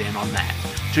want to get in on that.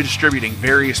 To distributing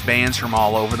various bands from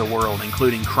all over the world,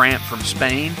 including Cramp from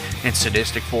Spain and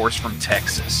Sadistic Force from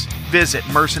Texas. Visit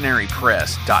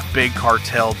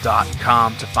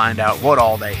mercenarypress.bigcartel.com to find out what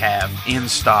all they have in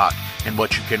stock and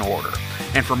what you can order.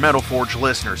 And for Metal Forge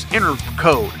listeners, enter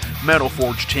code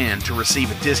METALFORGE10 to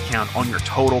receive a discount on your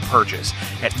total purchase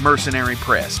at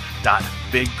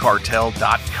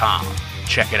mercenarypress.bigcartel.com.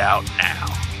 Check it out now.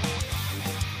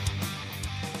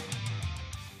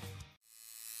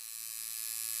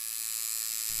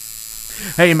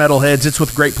 Hey Metalheads, it's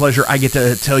with great pleasure I get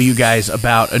to tell you guys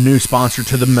about a new sponsor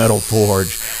to the Metal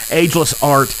Forge, Ageless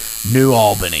Art, New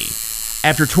Albany.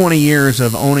 After 20 years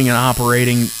of owning and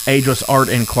operating Ageless Art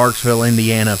in Clarksville,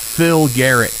 Indiana, Phil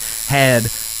Garrett had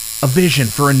a vision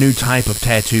for a new type of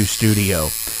tattoo studio.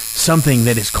 Something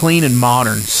that is clean and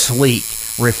modern, sleek,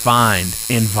 refined,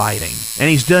 inviting. And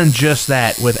he's done just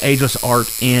that with Ageless Art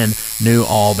in New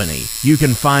Albany. You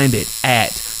can find it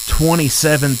at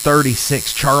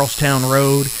 2736 Charlestown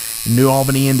Road, New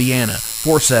Albany, Indiana,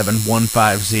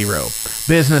 47150.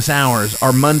 Business hours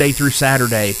are Monday through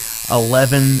Saturday,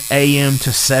 11 a.m.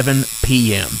 to 7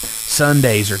 p.m.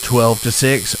 Sundays are 12 to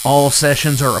 6. All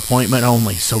sessions are appointment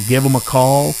only, so give them a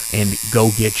call and go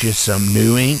get you some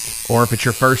new ink. Or if it's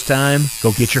your first time,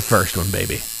 go get your first one,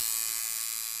 baby.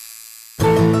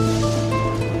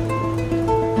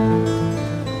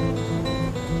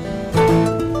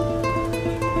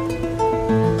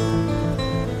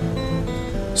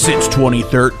 Since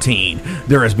 2013,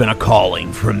 there has been a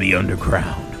calling from the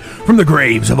underground, from the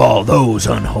graves of all those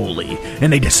unholy,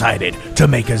 and they decided to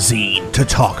make a zine to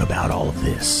talk about all of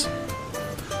this.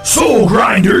 Soul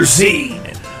Grinder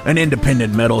Zine, an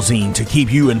independent metal zine to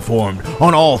keep you informed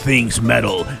on all things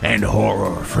metal and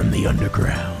horror from the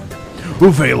underground.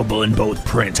 Available in both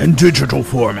print and digital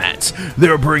formats,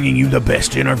 they're bringing you the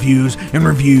best interviews and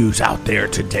reviews out there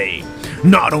today.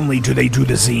 Not only do they do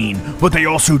the zine, but they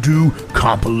also do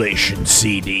compilation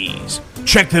CDs.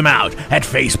 Check them out at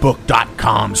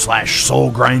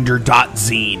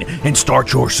facebook.com/soulgrinder.zine and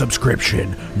start your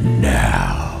subscription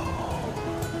now.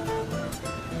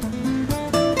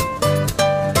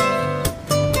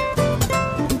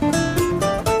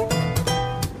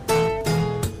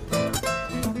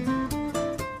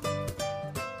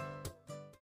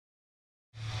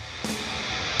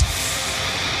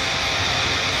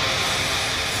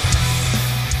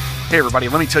 Hey everybody,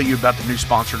 let me tell you about the new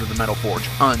sponsor to the Metal Forge,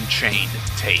 Unchained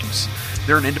Tapes.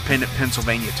 They're an independent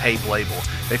Pennsylvania tape label.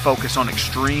 They focus on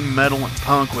extreme metal and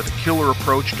punk with a killer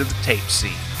approach to the tape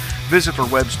scene. Visit their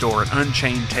web store at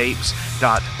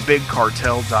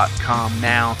unchainedtapes.bigcartel.com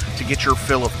now to get your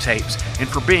fill of tapes. And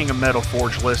for being a Metal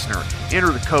Forge listener,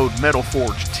 enter the code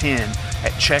METALFORGE10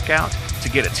 at checkout to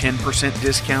get a 10%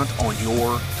 discount on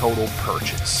your total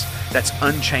purchase. That's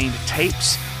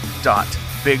unchainedtapes.bigcartel.com.